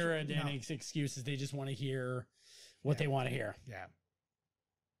don't want to hear any excuses. They just want to hear what they want to hear. Yeah.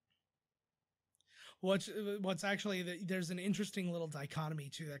 What's actually there's an interesting little dichotomy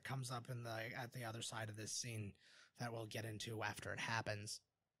too that comes up at the other side of this scene that we'll get into after it happens.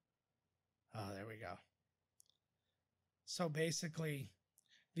 Oh, there we go. So basically,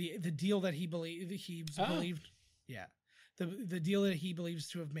 the deal that he believed yeah. The deal that he believes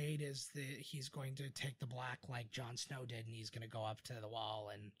to have made is that he's going to take the black like Jon Snow did, and he's going to go up to the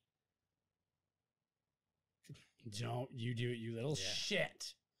wall and don't you do it, you little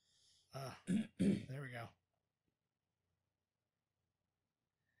shit. There we go.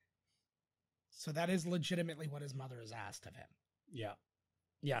 So that is legitimately what his mother has asked of him. Yeah.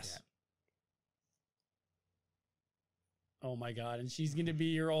 Yes. Yeah. Oh my God. And she's going to be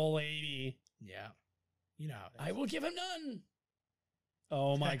your old lady. Yeah. You know. I will give him none.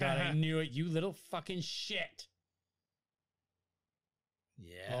 Oh my God. I knew it. You little fucking shit.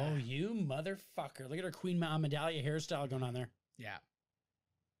 Yeah. Oh, you motherfucker. Look at her Queen Medallia hairstyle going on there. Yeah.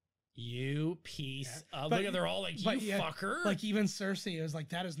 You piece of... Look at, they're all like, you fucker. Like even Cersei was like,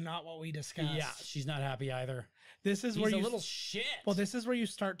 that is not what we discussed. Yeah, she's not happy either. This is He's where a little shit. Well, this is where you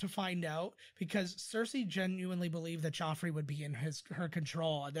start to find out, because Cersei genuinely believed that Joffrey would be in her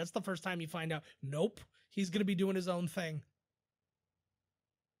control. And that's the first time you find out, nope, he's going to be doing his own thing.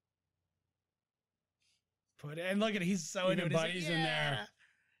 And look at it, he's so into it. Buddy's in there.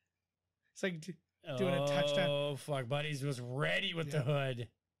 It's like doing a touchdown. Oh, fuck. Buddy's was ready with the hood.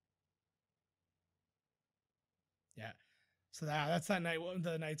 Yeah. So that's that night.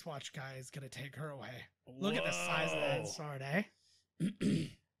 The Night's Watch guy is going to take her away. Look at the size of that sword, eh?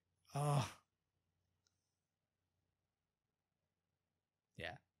 Oh.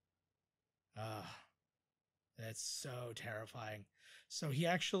 Yeah. That's so terrifying. So he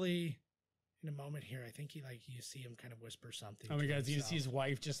actually... In a moment here, I think you see him kind of whisper something. Oh my God, you see his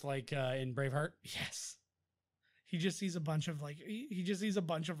wife just like in Braveheart? Yes. He just sees a bunch of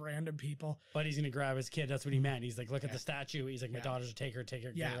random people. But he's gonna grab his kid. That's what he meant. He's like, look at the statue. He's like, my daughter should take her,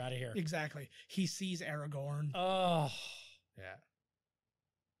 get her out of here. Exactly. He sees Aragorn. Oh. Yeah.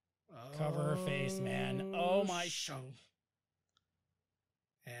 Cover her face, man. Oh my shung.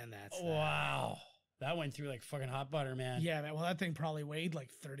 And that's wow. That went through like fucking hot butter, man. Yeah, man. Well, that thing probably weighed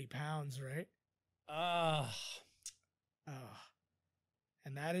like 30 pounds, right?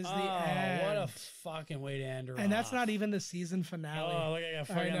 And that is the end. What a fucking way to end her And that's not even the season finale. Oh, look at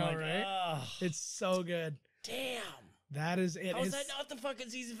that fucking, I know, right? It's so good. Damn. That is it. How is that not the fucking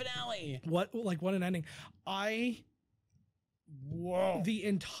season finale? What an ending. The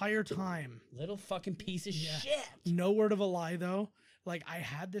entire time. Little fucking piece of shit. No word of a lie, though. Like, I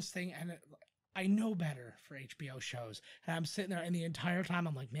had this thing, and I know better for HBO shows. And I'm sitting there, and the entire time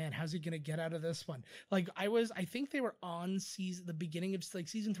I'm like, man, how's he going to get out of this one? Like, I think they were on the beginning of, like,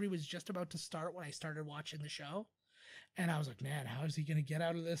 season 3 was just about to start when I started watching the show. And I was like, man, how is he going to get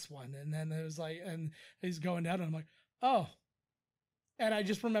out of this one? And then it was like, and he's going down, and I'm like, oh. And I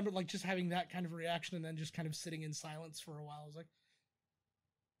just remember, like, just having that kind of reaction, and then just kind of sitting in silence for a while. I was like,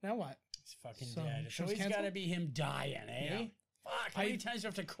 now what? He's fucking dead. So it's got to be him dying, eh? Yeah. Fuck, how many times do you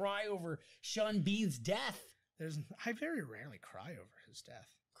have to cry over Sean Bean's death? I very rarely cry over his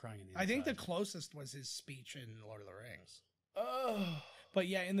death. Crying in the I think the closest was his speech in Lord of the Rings. Oh. But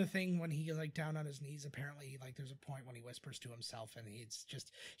yeah, in the thing when he like down on his knees, apparently like there's a point when he whispers to himself, and he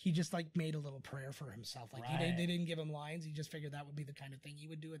just like made a little prayer for himself. Like they didn't give him lines. He just figured that would be the kind of thing he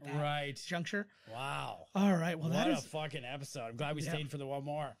would do at that juncture. Wow. All right. Well, what a fucking episode. I'm glad we stayed for the one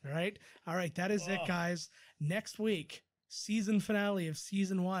more. Right. All right. That is it, guys. Next week, season finale of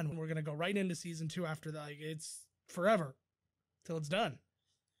season 1. We're gonna go right into season 2 after that. Like, it's forever till it's done.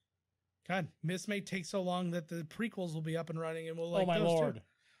 God, this may take so long that the prequels will be up and running, and we'll like. Oh my Lord! Too.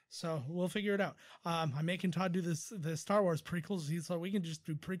 So we'll figure it out. I'm making Todd do the Star Wars prequels, so we can just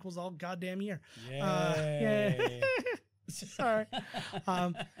do prequels all goddamn year. Yay! Sorry.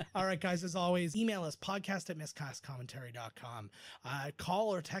 All right, guys. As always, email us podcast@miscastcommentary.com.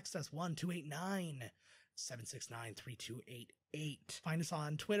 Call or text us 1-289-769-3288. Find us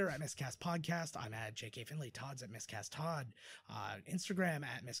on Twitter at Miscast Podcast. I'm at JK Finley. Todd's at Miscast Todd. Instagram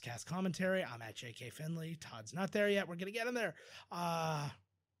at Miscast Commentary. I'm at JK Finley. Todd's not there yet. We're going to get him there.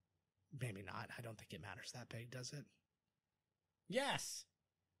 Maybe not. I don't think it matters that big, does it? Yes.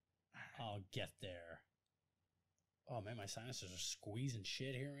 I'll get there. Oh, man, my sinuses are squeezing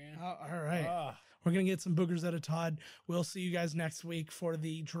shit here, man. All right. We're going to get some boogers out of Todd. We'll see you guys next week for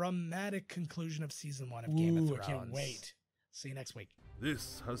the dramatic conclusion of season 1 of Game of Thrones. I can't wait. See you next week.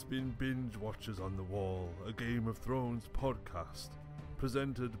 This has been Binge Watchers on the Wall, a Game of Thrones podcast,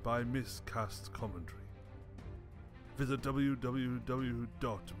 presented by Miscast Commentary. Visit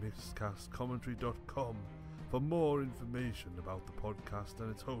www.miscastcommentary.com for more information about the podcast and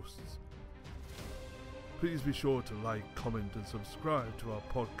its hosts. Please be sure to like, comment, and subscribe to our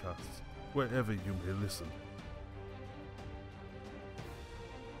podcasts wherever you may listen.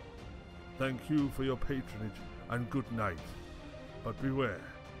 Thank you for your patronage and good night, but beware,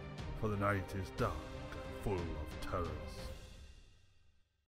 for the night is dark and full of terrors.